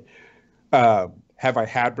enjoy it. Have I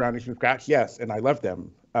had brownies from scratch? Yes, and I love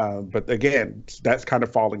them. But again, that's kind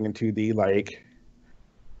of falling into the like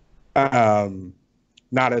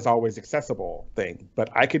not as always accessible thing. But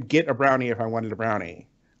I could get a brownie if I wanted a brownie.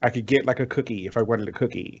 I could get like a cookie if I wanted a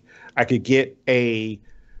cookie. I could get a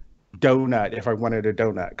donut if I wanted a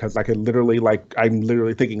donut, because I could literally I'm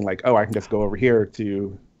literally thinking like, oh, I can just go over here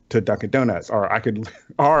to Dunkin' Donuts, or I could,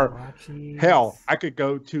 or hell, I could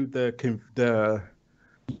go to the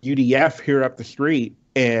UDF here up the street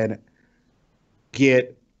and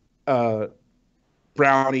get a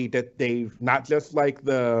brownie that they've not just like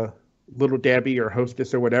the Little Debbie or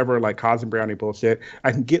Hostess or whatever, like cousin brownie bullshit.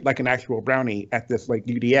 I can get like an actual brownie at this like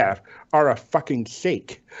UDF, or a fucking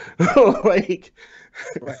shake. Like,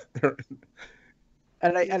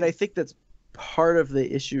 and I think that's part of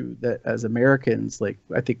the issue that as Americans, like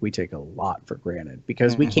I think we take a lot for granted,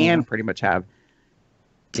 because we can pretty much have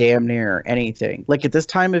damn near anything. Like at this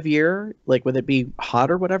time of year, like with it being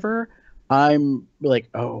hot or whatever, I'm like,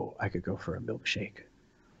 oh, I could go for a milkshake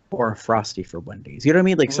or a Frosty for Wendy's. You know what I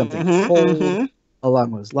mean? Like something cold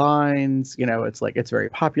along those lines. It's like it's very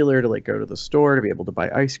popular to like go to the store to be able to buy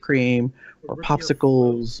ice cream or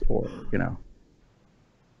popsicles or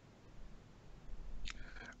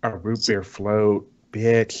a root beer float,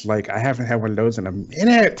 bitch. Like I haven't had one of those in a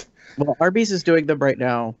minute. Well, Arby's is doing them right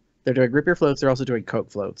now. They're doing root beer floats. They're also doing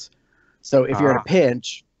Coke floats. So if you're in a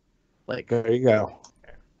pinch, like there you go,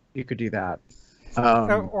 you could do that.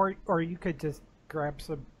 Or you could just grab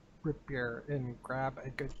some root beer and grab a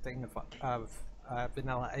good thing of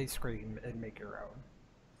vanilla ice cream and make your own.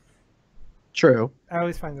 True. I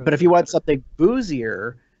always find those. But if you want something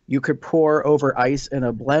boozier, you could pour over ice in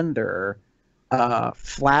a blender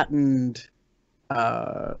flattened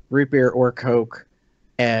root beer or Coke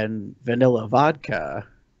and vanilla vodka,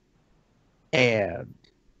 and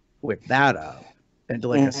whip that up into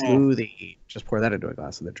like a smoothie. Just pour that into a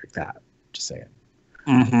glass and then drink that. Just saying.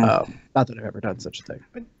 Not that I've ever done such a thing.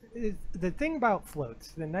 But the thing about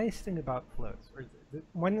floats, the nice thing about floats, or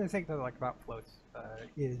one of the things I like about floats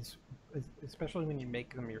is, especially when you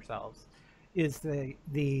make them yourselves, is the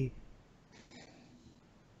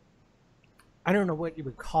I don't know what you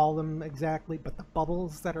would call them exactly, but the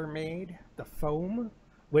bubbles that are made, the foam,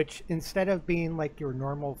 which instead of being like your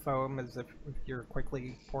normal foam, as if you're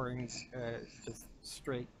quickly pouring just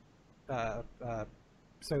straight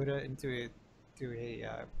soda into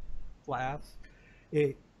a glass,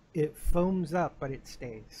 it foams up, but it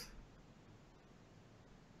stays,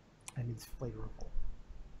 and it's flavorful.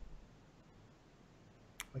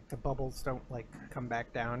 Like the bubbles don't like come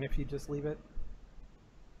back down if you just leave it.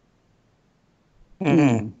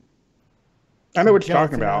 I know what you're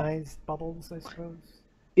talking about. Bubbles, I suppose.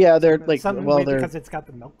 Yeah, they're like, something well, they're because it's got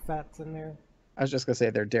the milk fats in there. I was just gonna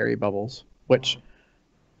say they're dairy bubbles, which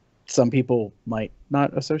some people might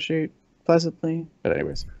not associate pleasantly. But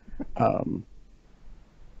anyways,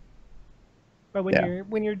 but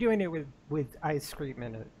when you're doing it with ice cream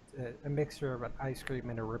and a mixture of an ice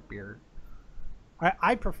cream and a root beer,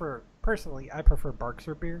 I prefer Barks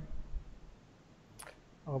root beer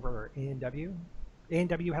over A&W.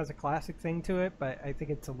 A&W has a classic thing to it, but I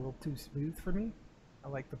think it's a little too smooth for me. I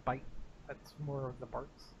like the bite. That's more of the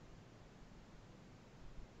Barks.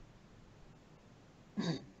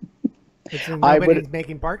 But since I nobody's would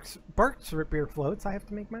making Barks root beer floats, I have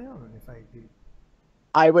to make my own if I do.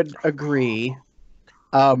 I would agree.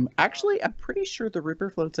 Actually, I'm pretty sure the root beer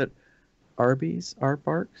floats at Arby's are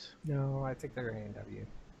Barks. No, I think they're A&W.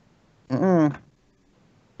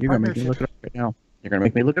 You're gonna make me look it up right now. You're gonna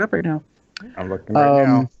make me look it up right now. I'm looking right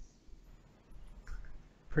now.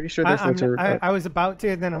 Pretty sure their floats are. I was about to,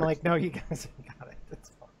 and then I'm like, no, you guys got it. That's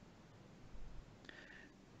fine.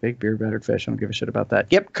 Big beer battered fish. I don't give a shit about that.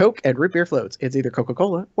 Yep, Coke and root beer floats. It's either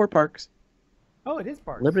Coca-Cola or Barks. Oh, it is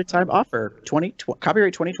Barks. Limited time offer.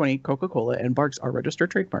 Copyright 2020 Coca-Cola and Barks are registered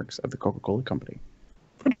trademarks of the Coca-Cola Company.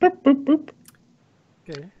 Boop, boop, boop.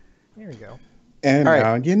 Okay, there we go. And All right.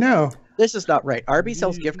 now you know. This is not right. Arby's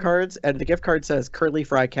sells gift cards, and the gift card says curly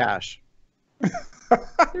fry cash.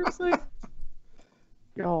 Seriously?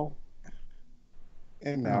 Y'all.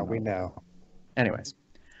 And now we know. Anyways.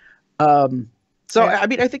 So, I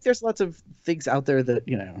mean, I think there's lots of things out there that,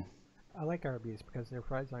 you know. I like Arby's because their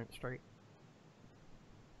fries aren't straight.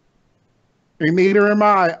 Neither am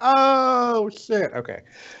I. Oh, shit. Okay.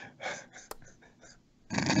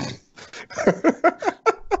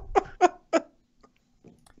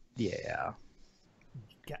 Yeah.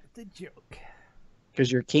 Got the joke.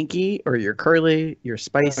 Because you're kinky or you're curly, you're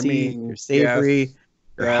spicy, you're savory, yes,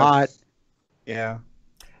 you're hot. Yeah.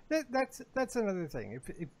 That's another thing.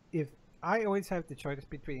 If I always have the choice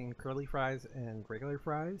between curly fries and regular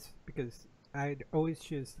fries because I'd always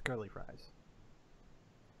choose the curly fries.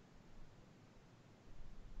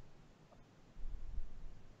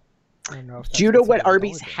 I don't know if Do you know what considered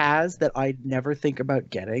Arby's indulgent. has that I'd never think about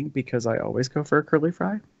getting because I always go for a curly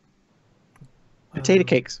fry? Potato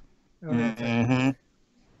cakes. Oh, that's it.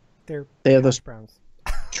 They're They have hash those browns.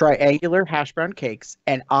 triangular hash brown cakes,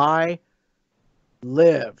 and I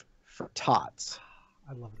live for tots.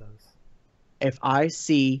 I love those. If I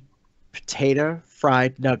see potato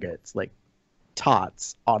fried nuggets, like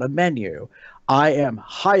tots, on a menu, I am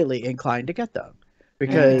highly inclined to get them. It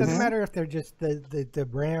Because doesn't matter if they're just the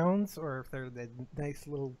browns or if they're the nice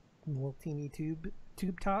little teeny tube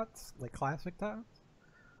tots, like classic tots.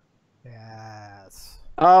 Yes.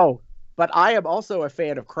 oh, but I am also a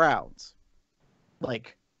fan of crowns.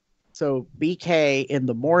 Like, so BK in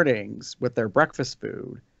the mornings with their breakfast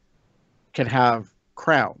food can have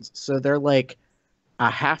crowns. So they're like a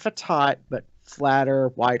half a tot, but flatter,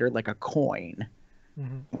 wider, like a coin.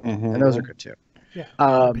 Mm-hmm. And those are good too. Yeah.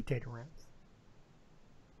 Potato rounds.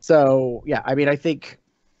 So yeah, I mean, I think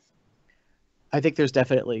there's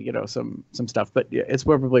definitely, you know, some stuff, but yeah, it's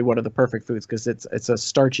probably one of the perfect foods because it's a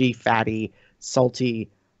starchy, fatty, salty,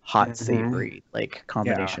 hot, savory like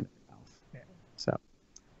combination. Yeah. So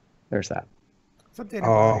there's that. Something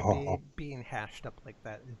about it being hashed up like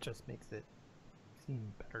that, it just makes it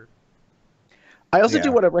seem better. I also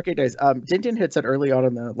do want to recognize, Dintin had said early on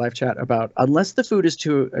in the live chat about unless the food is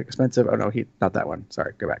too expensive. Oh no, not that one.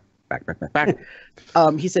 Sorry, go back.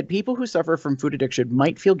 He said people who suffer from food addiction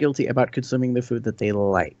might feel guilty about consuming the food that they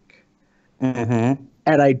like. Mm-hmm.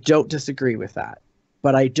 And I don't disagree with that.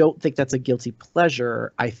 But I don't think that's a guilty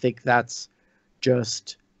pleasure. I think that's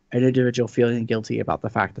just an individual feeling guilty about the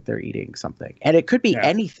fact that they're eating something. And it could be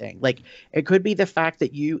anything. Like, it could be the fact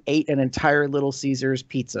that you ate an entire Little Caesars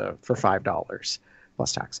pizza for $5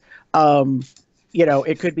 plus tax. You know,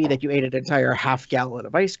 it could be that you ate an entire half gallon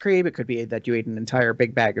of ice cream. It could be that you ate an entire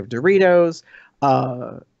big bag of Doritos.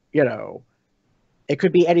 You know, it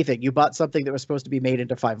could be anything. You bought something that was supposed to be made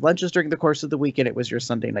into 5 lunches during the course of the week, and it was your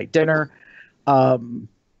Sunday night dinner. You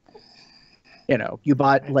know, you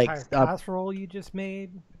bought An like entire casserole you just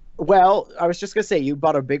made. well, I was just gonna say you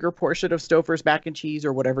bought a bigger portion of Stouffer's mac and cheese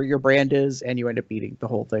or whatever your brand is, and you end up eating the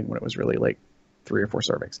whole thing when it was really like 3 or 4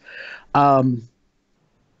 servings.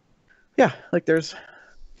 Yeah, like there's.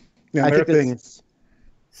 Yeah, I there are think things.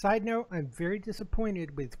 Side note: I'm very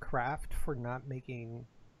disappointed with Kraft for not making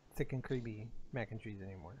thick and creamy mac and cheese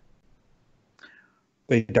anymore.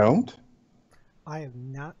 They don't? I have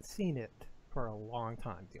not seen it for a long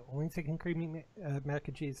time. The only thick and creamy mac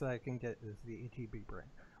and cheese that I can get is the HEB brand,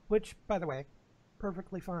 which, by the way,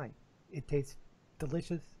 perfectly fine. It tastes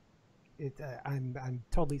delicious. I'm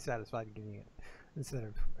totally satisfied getting it instead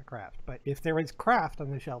of a Kraft. But if there was Kraft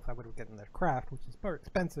on the shelf, I would have gotten the Kraft, which is more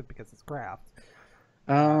expensive because it's Kraft,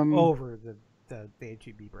 over the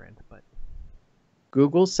HEB brand. But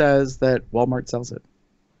Google says that Walmart sells it.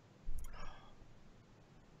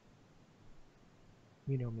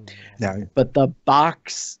 you know me. No. But the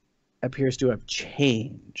box appears to have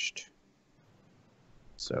changed.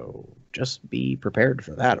 So just be prepared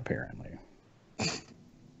for that, apparently.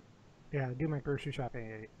 Yeah, I do my grocery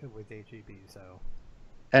shopping with HEB, so.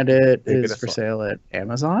 And it Maybe is that's for what- sale at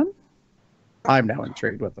Amazon? I'm now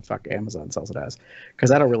intrigued what the fuck Amazon sells it as,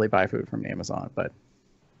 because I don't really buy food from Amazon. But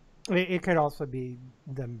It could also be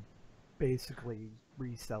them basically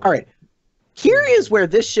reselling. all right, here is where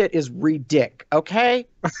this shit is ridic. Okay,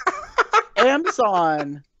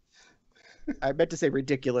 Amazon. I meant to say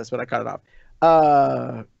ridiculous, but I cut it off.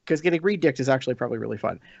 Because getting redicked is actually probably really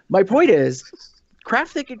fun. My point is,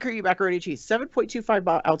 Kraft Thick and Creamy Macaroni and Cheese,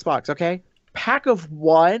 7.25 ounce box, okay? Pack of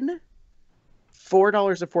one,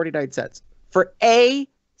 $4.49 for a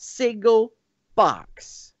single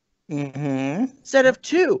box. Mm-hmm. Instead of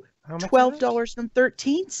two, How much is it?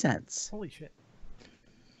 $12.13. Holy shit.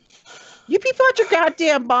 You people out your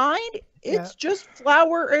goddamn mind? It's Yeah. just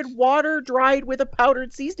flour and water dried with a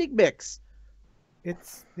powdered seasoning mix.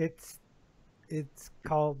 It's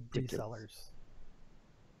called Ridiculous.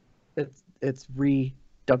 resellers. It's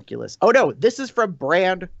redunculous. Oh no, this is from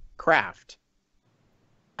Brand Kraft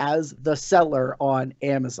as the seller on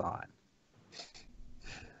Amazon.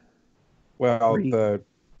 Well,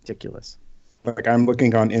 Ridiculous. I'm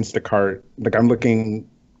looking on Instacart.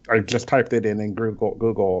 I just typed it in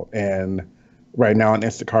Google, and right now on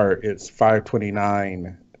Instacart it's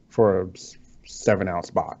 $5.29 for a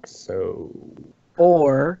 7-ounce box. So,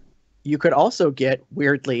 Or you could also get,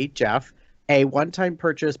 weirdly, Jeff, a one-time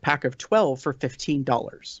purchase pack of 12 for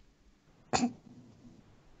 $15.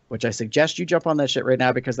 Which I suggest you jump on that shit right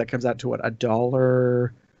now, because that comes out to what,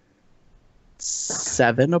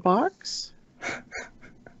 $1.07 a box?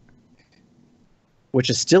 Which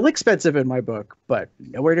is still expensive in my book, but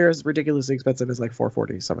nowhere near as ridiculously expensive as like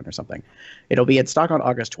 $4.47 or something. It'll be in stock on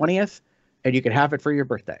August 20th, and you can have it for your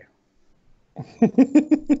birthday. There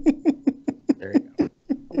you go.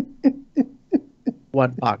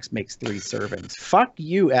 One box makes 3 servings. Fuck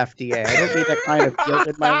you, FDA. I don't need that kind of guilt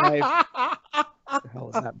in my life. What the hell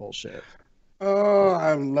is that bullshit? oh,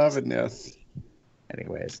 I'm loving this.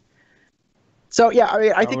 Anyways. So yeah, I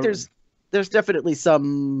mean, I think there's definitely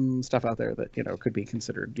some stuff out there that, could be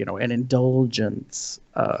considered, an indulgence,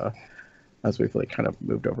 as we've like kind of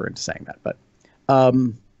moved over into saying that. But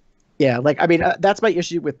yeah, like, I mean, that's my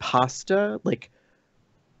issue with pasta. Like,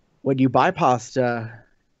 when you buy pasta,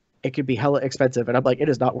 it could be hella expensive, and I'm like, it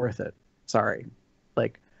is not worth it. Sorry.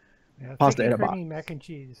 Like, pasta in a box. Mac and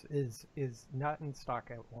cheese is not in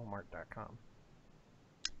stock at Walmart.com.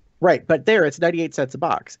 Right, but there it's 98 cents a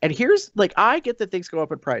box. And here's, like, I get that things go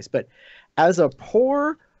up in price, but as a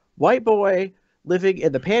poor white boy living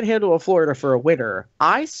in the panhandle of Florida for a winter,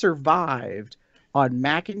 I survived on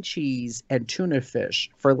mac and cheese and tuna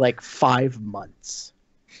fish for like 5 months.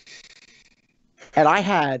 And I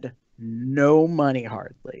had no money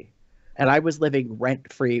hardly. And I was living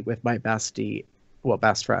rent-free with my best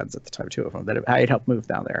friends at the time, 2 of them, that I had helped move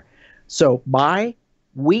down there. So my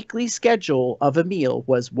weekly schedule of a meal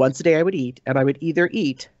was once a day I would eat, and I would either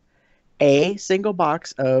eat a single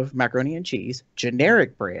box of macaroni and cheese,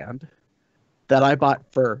 generic brand, that I bought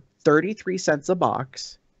for 33 cents a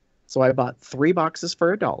box. So I bought 3 boxes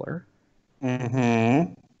for $1.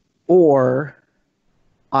 Mm-hmm. Or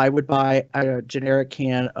I would buy a generic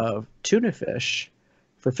can of tuna fish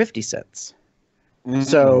for 50 cents. Mm-hmm.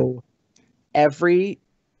 So every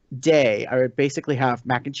day I would basically have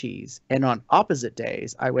mac and cheese, and on opposite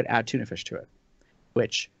days I would add tuna fish to it,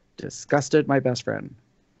 which disgusted my best friend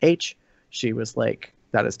H. She was like,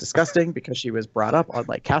 that is disgusting, because she was brought up on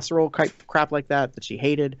like casserole crap like that she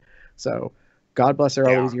hated. So God bless her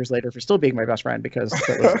all these years later for still being my best friend, because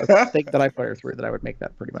that was a thing that I put her through, that I would make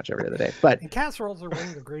that pretty much every other day. But And casseroles are one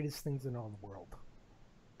of the greatest things in all the world.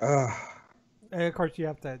 Ugh. And of course, you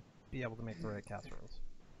have to be able to make the right casseroles.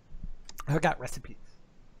 I've got recipes.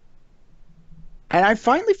 And I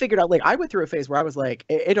finally figured out, like, I went through a phase where I was like,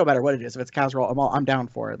 it don't matter what it is. If it's casserole, I'm down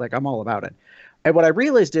for it. Like, I'm all about it. And what I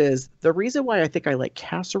realized is the reason why I think I like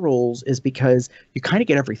casseroles is because you kind of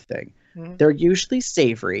get everything. Mm-hmm. They're usually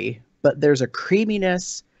savory, but there's a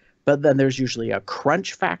creaminess, but then there's usually a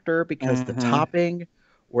crunch factor because the topping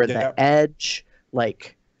or the edge,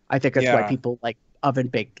 like, I think that's why people like oven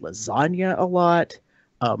baked lasagna a lot.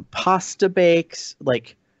 Pasta bakes,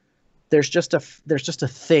 like, there's just a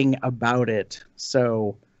thing about it.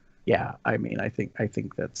 So yeah, I mean, I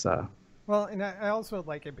think that's well, and I also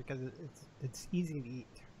like it because it's easy to eat.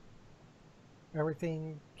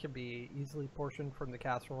 Everything can be easily portioned from the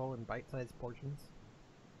casserole in bite-sized portions.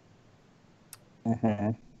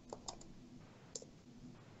 Mm-hmm.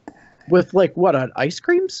 With like what, an ice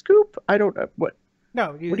cream scoop? I don't know what.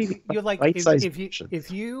 No, what do you mean you like bite-sized if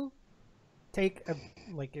you take a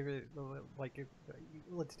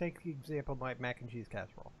let's take the example of my mac and cheese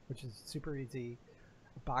casserole, which is super easy.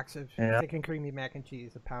 A box of thick and creamy mac and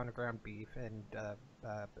cheese, a pound of ground beef, and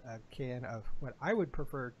a can of what I would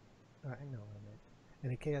prefer I know,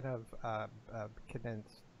 and a can of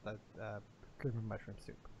condensed cream of mushroom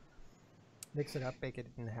soup. Mix it up, bake it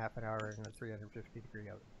in half an hour in a 350-degree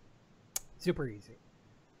oven. Super easy.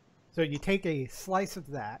 So you take a slice of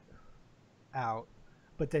that out,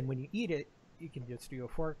 but then when you eat it, you can just do a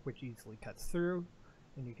fork, which easily cuts through,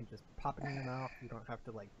 and you can just pop it in your mouth. You don't have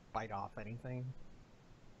to like bite off anything.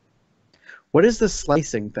 What is this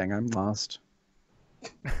slicing thing? I'm lost.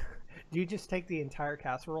 Do you just take the entire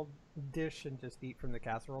casserole dish and just eat from the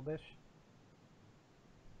casserole dish?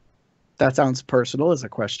 That sounds personal as a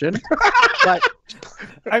question. But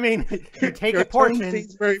I mean, you take Your a portion tongue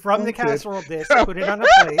seems very from the pointed. casserole dish, put it on a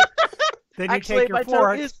plate, then you actually, take your my tongue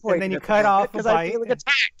fork, is and then pointed you at the cut moment off a because I'm bite, feeling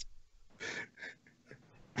attacked.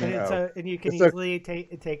 and you can It's a- easily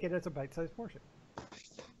take it as a bite-sized portion.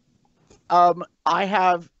 I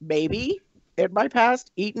have maybe in my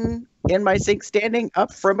past eaten in my sink standing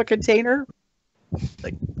up from a container.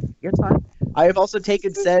 Like, it's fine. I have also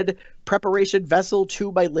taken said preparation vessel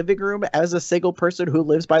to my living room as a single person who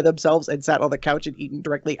lives by themselves and sat on the couch and eaten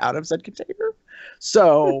directly out of said container.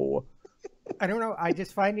 So I don't know. I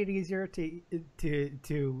just find it easier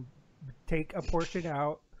to take a portion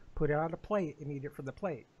out, put it on a plate, and eat it from the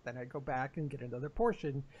plate. Then I go back and get another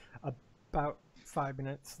portion about 5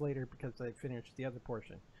 minutes later because I finished the other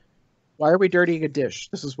portion. why are we dirtying a dish?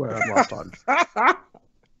 This is what I'm lost on.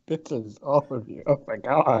 This is all of you. Oh my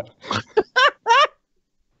god.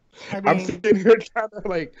 I I'm mean, sitting here trying to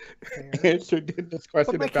like fair. answer this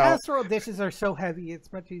question But my about casserole dishes are so heavy,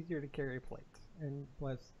 it's much easier to carry a plate. And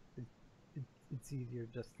plus, it's easier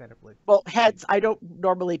just kind of like... Well, heads, I don't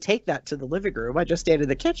normally take that to the living room. I just stand in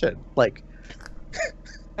the kitchen, like,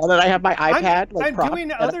 and then I have my iPad. I'm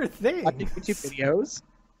doing other things. watching YouTube videos.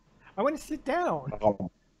 I want to sit down.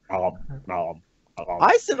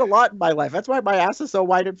 I sit a lot in my life. That's why my ass is so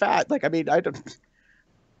wide and fat. Like, I mean, I'm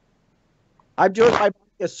doing my body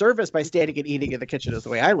a service by standing and eating in the kitchen is the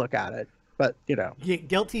way I look at it. But, you know.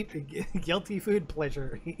 Guilty food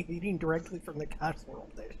pleasure. Eating directly from the casserole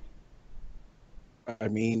dish. I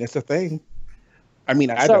mean, it's a thing. I mean,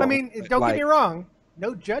 So- don't. I mean, but, don't like, get me wrong.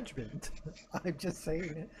 No judgment. I'm just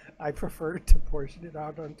saying I prefer to portion it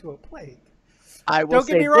out onto a plate. I will Don't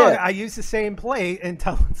get say me wrong. this. I use the same plate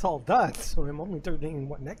until it's all done, so I'm only turning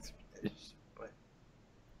one next dish. But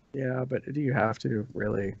Yeah, but do you have to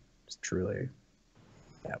really? Just truly.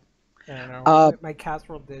 I don't know. My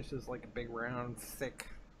casserole dish is like a big, round, thick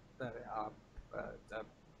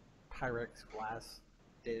Pyrex glass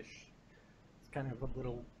dish. It's kind of a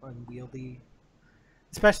little unwieldy,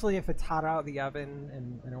 especially if it's hot out of the oven,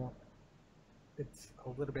 and it's a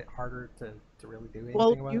little bit harder to really do anything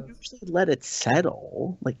Well, with. you usually let it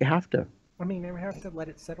settle. Like, you have to. I mean, I have to let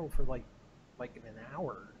it settle for like an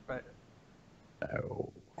hour, but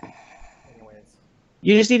Oh. anyways.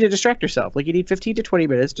 You just need to distract yourself. Like, you need 15 to 20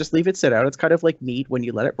 minutes. Just leave it sit out. It's kind of like meat when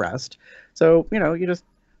you let it rest. So, you know, you just,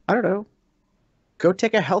 I don't know, go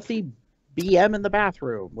take a healthy BM in the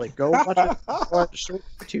bathroom. Like, go watch a short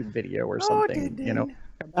YouTube video or something. You know,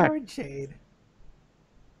 come back. Hard shade.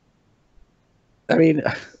 I mean,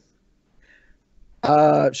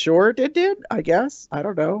 sure, did I guess. I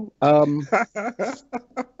don't know.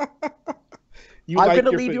 You I'm like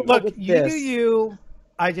gonna your leave you food. alone. Look, with you this. do you.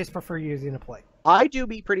 I just prefer using a plate. I do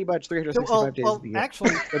me pretty much 365 days of the year. Actually,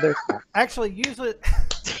 So there's- usually.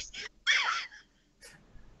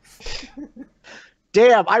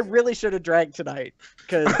 Damn, I really should have drank tonight.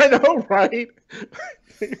 Because I know, right?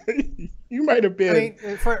 You might have been. I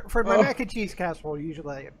mean, for my Oh. mac and cheese casserole,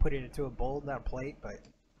 usually I put it into a bowl, not a plate, but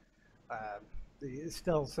it's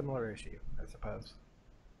still a similar issue, I suppose.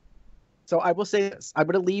 So I will say this. I'm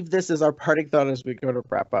going to leave this as our parting thought as we go to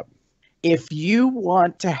wrap up. If you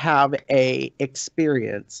want to have a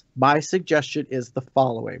experience, my suggestion is the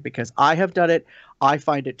following, because I have done it. I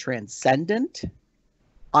find it transcendent.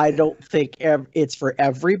 I don't think it's for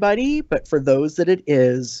everybody, but for those that it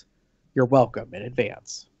is, you're welcome in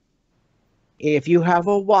advance. If you have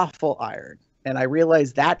a waffle iron, and I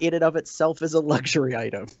realize that in and of itself is a luxury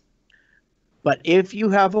item, but if you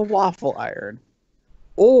have a waffle iron,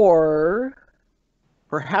 or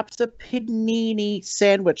perhaps a panini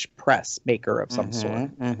sandwich press maker of some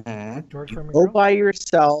sort. George Foreman Go Grill? by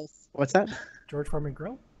yourself. What's that? George Foreman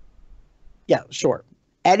Grill? Yeah, sure.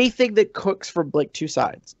 Anything that cooks from like two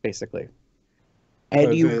sides, basically.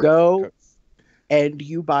 And you go and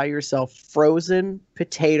you buy yourself frozen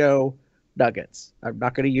potato nuggets. I'm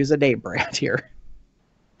not going to use a name brand here,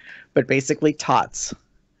 but basically tots.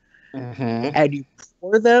 And you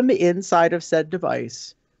pour them inside of said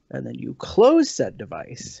device, and then you close said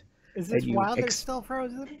device. Is this And you while they're still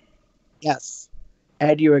frozen? Yes.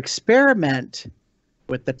 And you experiment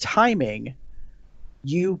with the timing,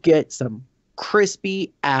 you get some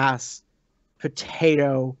crispy ass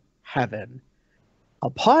potato heaven,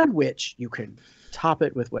 upon which you can top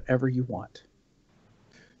it with whatever you want.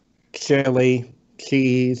 Chili,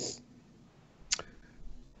 cheese,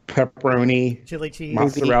 pepperoni, Chili cheese,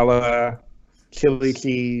 mozzarella, chili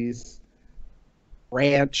cheese,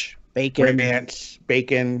 ranch,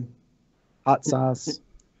 bacon, hot sauce,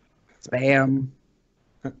 spam,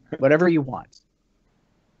 whatever you want.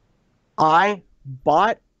 I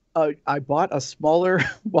bought a smaller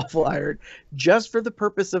waffle iron just for the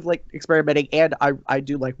purpose of like experimenting, and I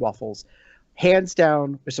do like waffles. Hands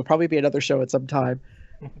down, this will probably be another show at some time.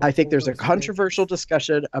 I think there's a controversial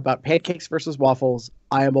discussion about pancakes versus waffles.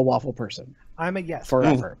 I am a waffle person. I'm a yes.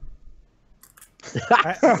 Forever.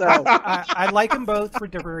 I like them both for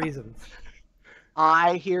different reasons.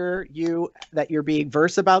 I hear you that you're being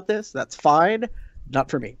verse about this. That's fine.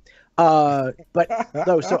 Not for me. But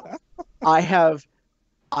no, so I have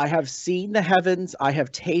seen the heavens. I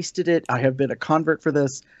have tasted it. I have been a convert for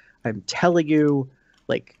this. I'm telling you,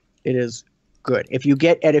 like, it is good. If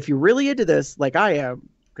you're really into this, like I am,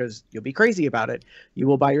 because you'll be crazy about it, you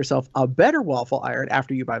will buy yourself a better waffle iron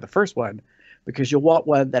after you buy the first one, because you'll want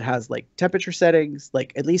one that has like temperature settings,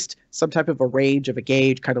 like at least some type of a range of a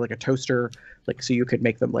gauge, kind of like a toaster, like so you could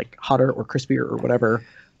make them like hotter or crispier or whatever.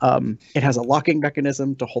 It has a locking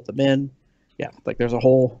mechanism to hold them in. Yeah, like there's a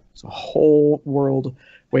whole world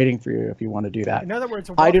waiting for you if you want to do that. In other words,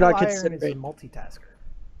 a I do not waffle consider iron is it a multitasker.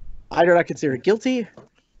 I do not consider it guilty.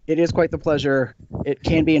 It is quite the pleasure. It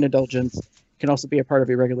can be an indulgence. It can also be a part of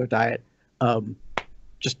your regular diet.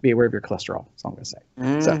 Just be aware of your cholesterol. That's all I'm going to say.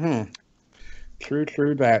 Mm-hmm. So,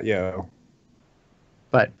 true that, yo.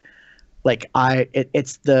 but like it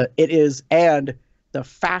is and the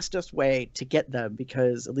fastest way to get them,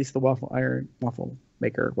 because at least the waffle iron, whatever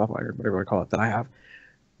you want to call it, that I have,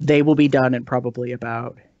 they will be done in probably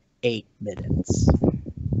about 8 minutes.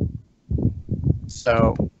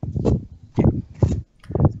 So,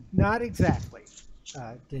 Not exactly.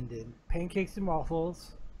 Din Din. Pancakes and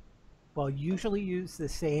waffles, while usually use the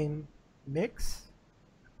same mix,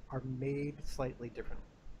 are made slightly differently.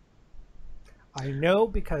 I know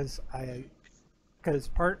because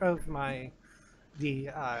part of the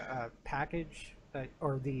package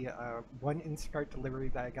or the one Instacart delivery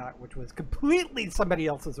that I got, which was completely somebody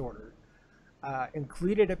else's order,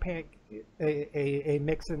 included a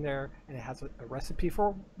mix in there, and it has a recipe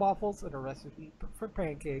for waffles and a recipe for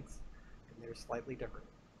pancakes, and they're slightly different.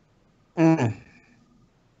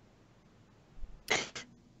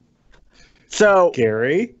 So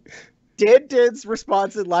Gary? Din's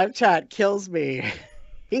response in live chat kills me.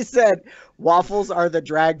 He said, waffles are the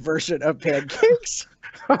drag version of pancakes.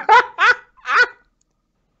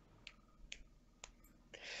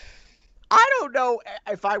 I don't know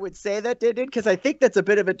if I would say that, Din, because I think that's a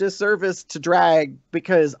bit of a disservice to drag,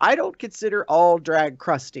 because I don't consider all drag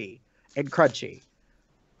crusty and crunchy,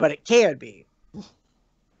 but it can be.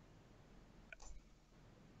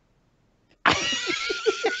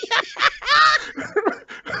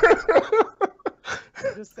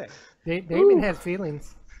 Just saying. Damien has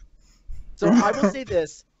feelings. So I will say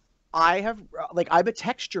this. I'm a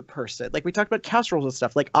texture person. Like we talked about casseroles and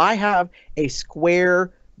stuff. Like I have a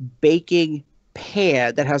square baking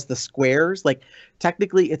pan that has the squares. Like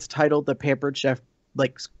technically it's titled the Pampered Chef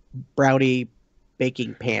like brownie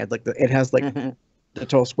baking pan. Like it has like the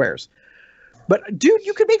total squares. But dude,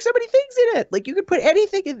 you could make so many things in it. Like you could put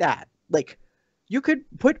anything in that. Like you could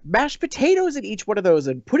put mashed potatoes in each one of those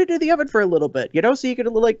and put it in the oven for a little bit, you know, so you get a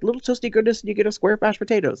little toasty goodness and you get a square of mashed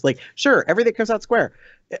potatoes. Like, sure, everything comes out square.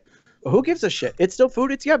 Who gives a shit? It's still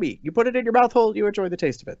food. It's yummy. You put it in your mouth hole, you enjoy the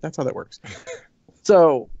taste of it. That's how that works.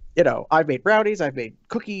 So, you know, I've made brownies, I've made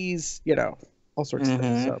cookies, you know, all sorts of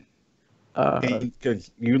things. So,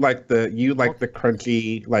 because you like the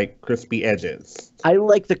crunchy, like crispy edges. I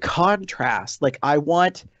like the contrast. Like I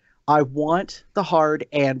want the hard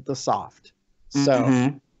and the soft.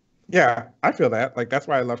 So yeah, I feel that. Like that's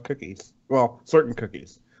why I love cookies. Well, certain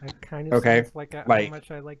cookies. That kind of sounds like how much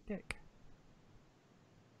I like Dick.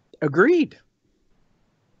 Agreed.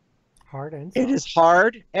 Hard and soft. It is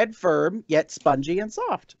hard and firm, yet spongy and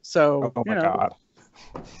soft. So, oh my god.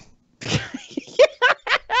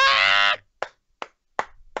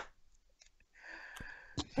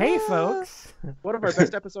 Hey, folks. One of our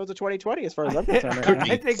best episodes of 2020, as far as I'm concerned.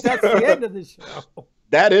 I think that's the end of the show.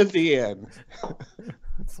 That is the end.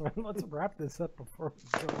 So let's wrap this up before we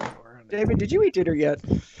go on. David, did you eat dinner yet?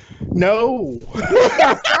 No.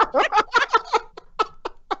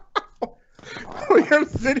 You're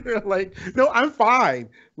sitting here like, no, I'm fine.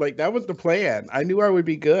 Like that was the plan. I knew I would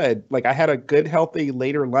be good. Like I had a good, healthy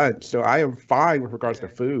later lunch, so I am fine with regards to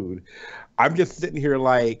food. I'm just sitting here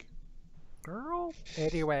like, Girl.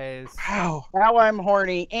 Anyways. wow. Now I'm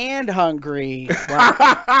horny and hungry.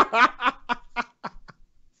 Wow.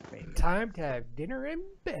 Time to have dinner in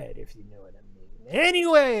bed, if you know what I mean.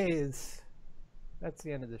 Anyways, that's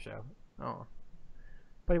the end of the show. Oh.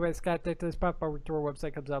 But anyway, Scott, take this pop over to our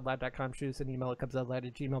website, cubsoutloud.com. Shoot us an email at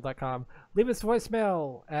cubsoutloud@gmail.com. Leave us a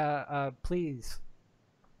voicemail, please.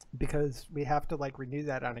 Because we have to, like, renew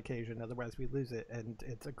that on occasion. Otherwise, we lose it. And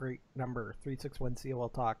it's a great number,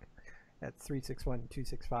 361-COL-TALK. That's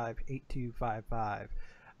 361-265-8255.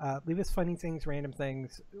 Leave us funny things, random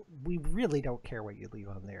things. We really don't care what you leave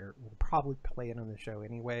on there. We'll probably play it on the show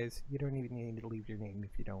anyways. You don't even need to leave your name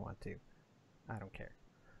if you don't want to. I don't care.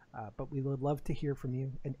 But we would love to hear from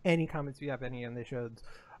you. And any comments you have any on the shows.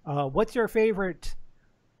 What's your favorite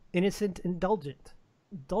innocent indulgence?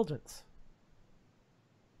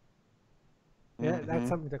 Yeah, that's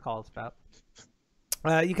something to call us about.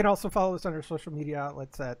 You can also follow us on our social media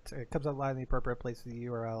outlets at Cubs Out Live in the appropriate place for the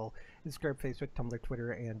URL, Instagram, Facebook, Tumblr,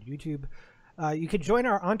 Twitter, and YouTube. You can join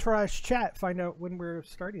our Entourage chat, find out when we're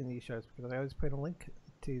starting these shows, because I always put a link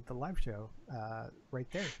to the live show right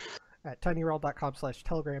there at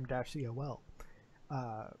tinyurl.com/telegram-col.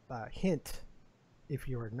 Hint, if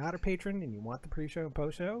you are not a patron and you want the pre-show and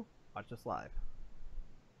post-show, watch us live.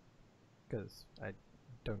 Because I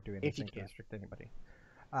don't do anything to restrict anybody.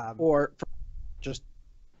 Or for just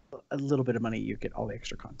a little bit of money, you get all the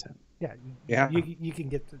extra content. Yeah, you can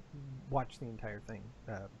get to watch the entire thing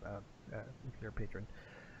if you're a patron.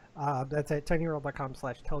 That's at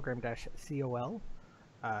tinyurl.com/telegram-col.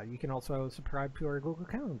 You can also subscribe to our Google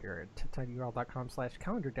Calendar at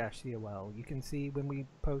tinyurl.com/calendar-col. You can see when we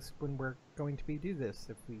post when we're going to do this,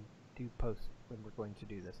 if we do post when we're going to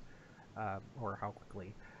do this, or how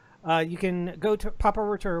quickly. You can pop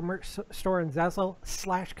over to our merch store in Zazzle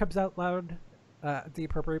 /CubsOutLoud, the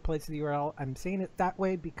appropriate place of the URL. I'm saying it that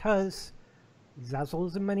way because Zazzle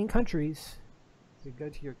is in many countries. So you go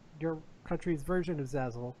to your country's version of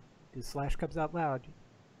Zazzle, do /CubsOutLoud.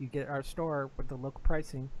 You get our store with the local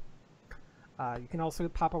pricing. You can also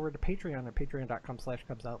pop over to Patreon at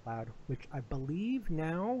patreon.com/CubsOutLoud, which I believe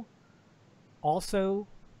now also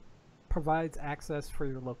provides access for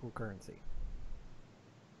your local currency.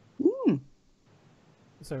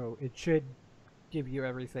 So it should give you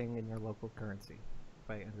everything in your local currency,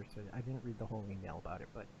 if I understood it. I didn't read the whole email about it,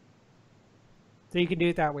 but so you can do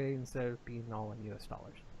it that way instead of being all in US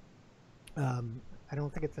dollars. I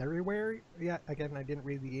don't think it's everywhere yet. Again, I didn't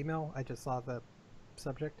read the email. I just saw the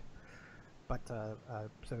subject. But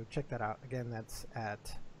so check that out. Again, that's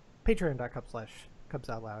at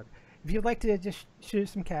patreon.com/CubsOutLoud. If you'd like to just shoot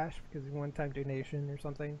some cash because of a one-time donation or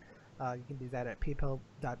something, you can do that at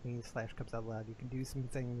paypal.me/CubsOutLoud. You can do some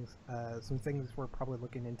things. Some things we're probably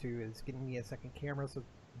looking into is getting me a second camera so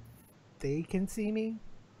they can see me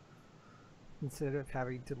instead of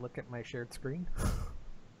having to look at my shared screen.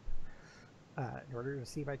 In order to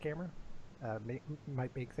see my camera,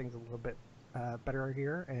 might make things a little bit better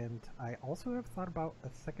here. And I also have thought about a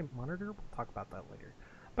second monitor. We'll talk about that later.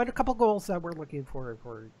 But a couple goals that we're looking for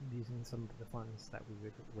using some of the funds that we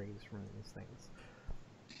would raise from these things.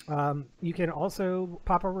 You can also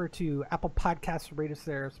pop over to Apple Podcasts, rate us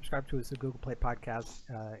there, subscribe to us at Google Play Podcasts,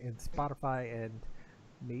 and Spotify, and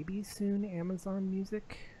maybe soon Amazon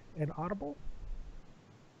Music and Audible?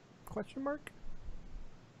 Question mark?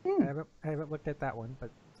 I haven't looked at that one, but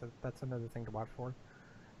so that's another thing to watch for.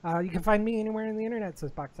 You can find me anywhere on the internet. It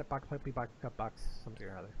says box at box, box, something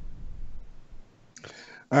or other.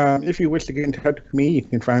 If you wish to get in touch with me, you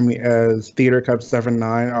can find me as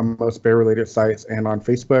TheaterCub79 on most bear-related sites and on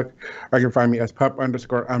Facebook. Or you can find me as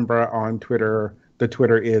pup_umbra on Twitter. The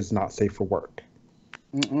Twitter is not safe for work.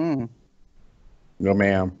 No,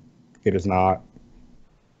 ma'am. It is not.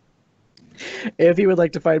 If you would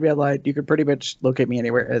like to find me online, you can pretty much locate me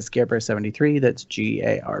anywhere as Garbear73. That's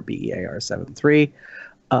GARBEAR73.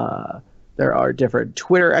 There are different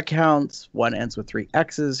Twitter accounts. One ends with 3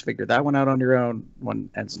 X's. Figure that one out on your own. One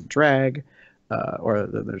ends in drag. Or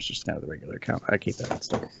there's just kind of the regular account. I keep that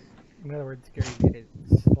stuff. In other words, Gary made it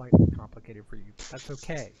slightly complicated for you, but that's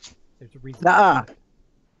okay. There's a reason.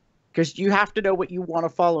 Because you have to know what you want to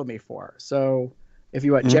follow me for. So if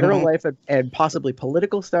you want general life and possibly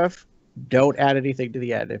political stuff, don't add anything to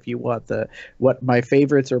the end. If you want what my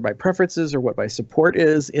favorites or my preferences or what my support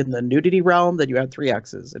is in the nudity realm, then you add 3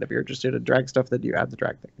 X's. And if you're interested in drag stuff, then you add the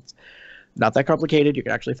drag thing. It's not that complicated. You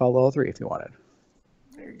can actually follow all 3 if you wanted.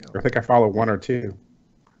 There you go. I think I follow 1 or 2.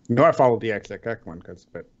 No, I followed the XXX one,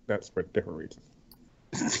 but that's for different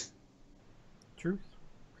reasons. Truth.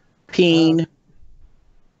 Peen.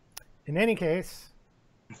 In any case,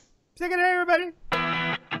 say good night, everybody.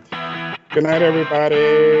 Good night,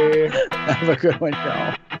 everybody. Have a good one,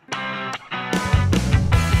 y'all.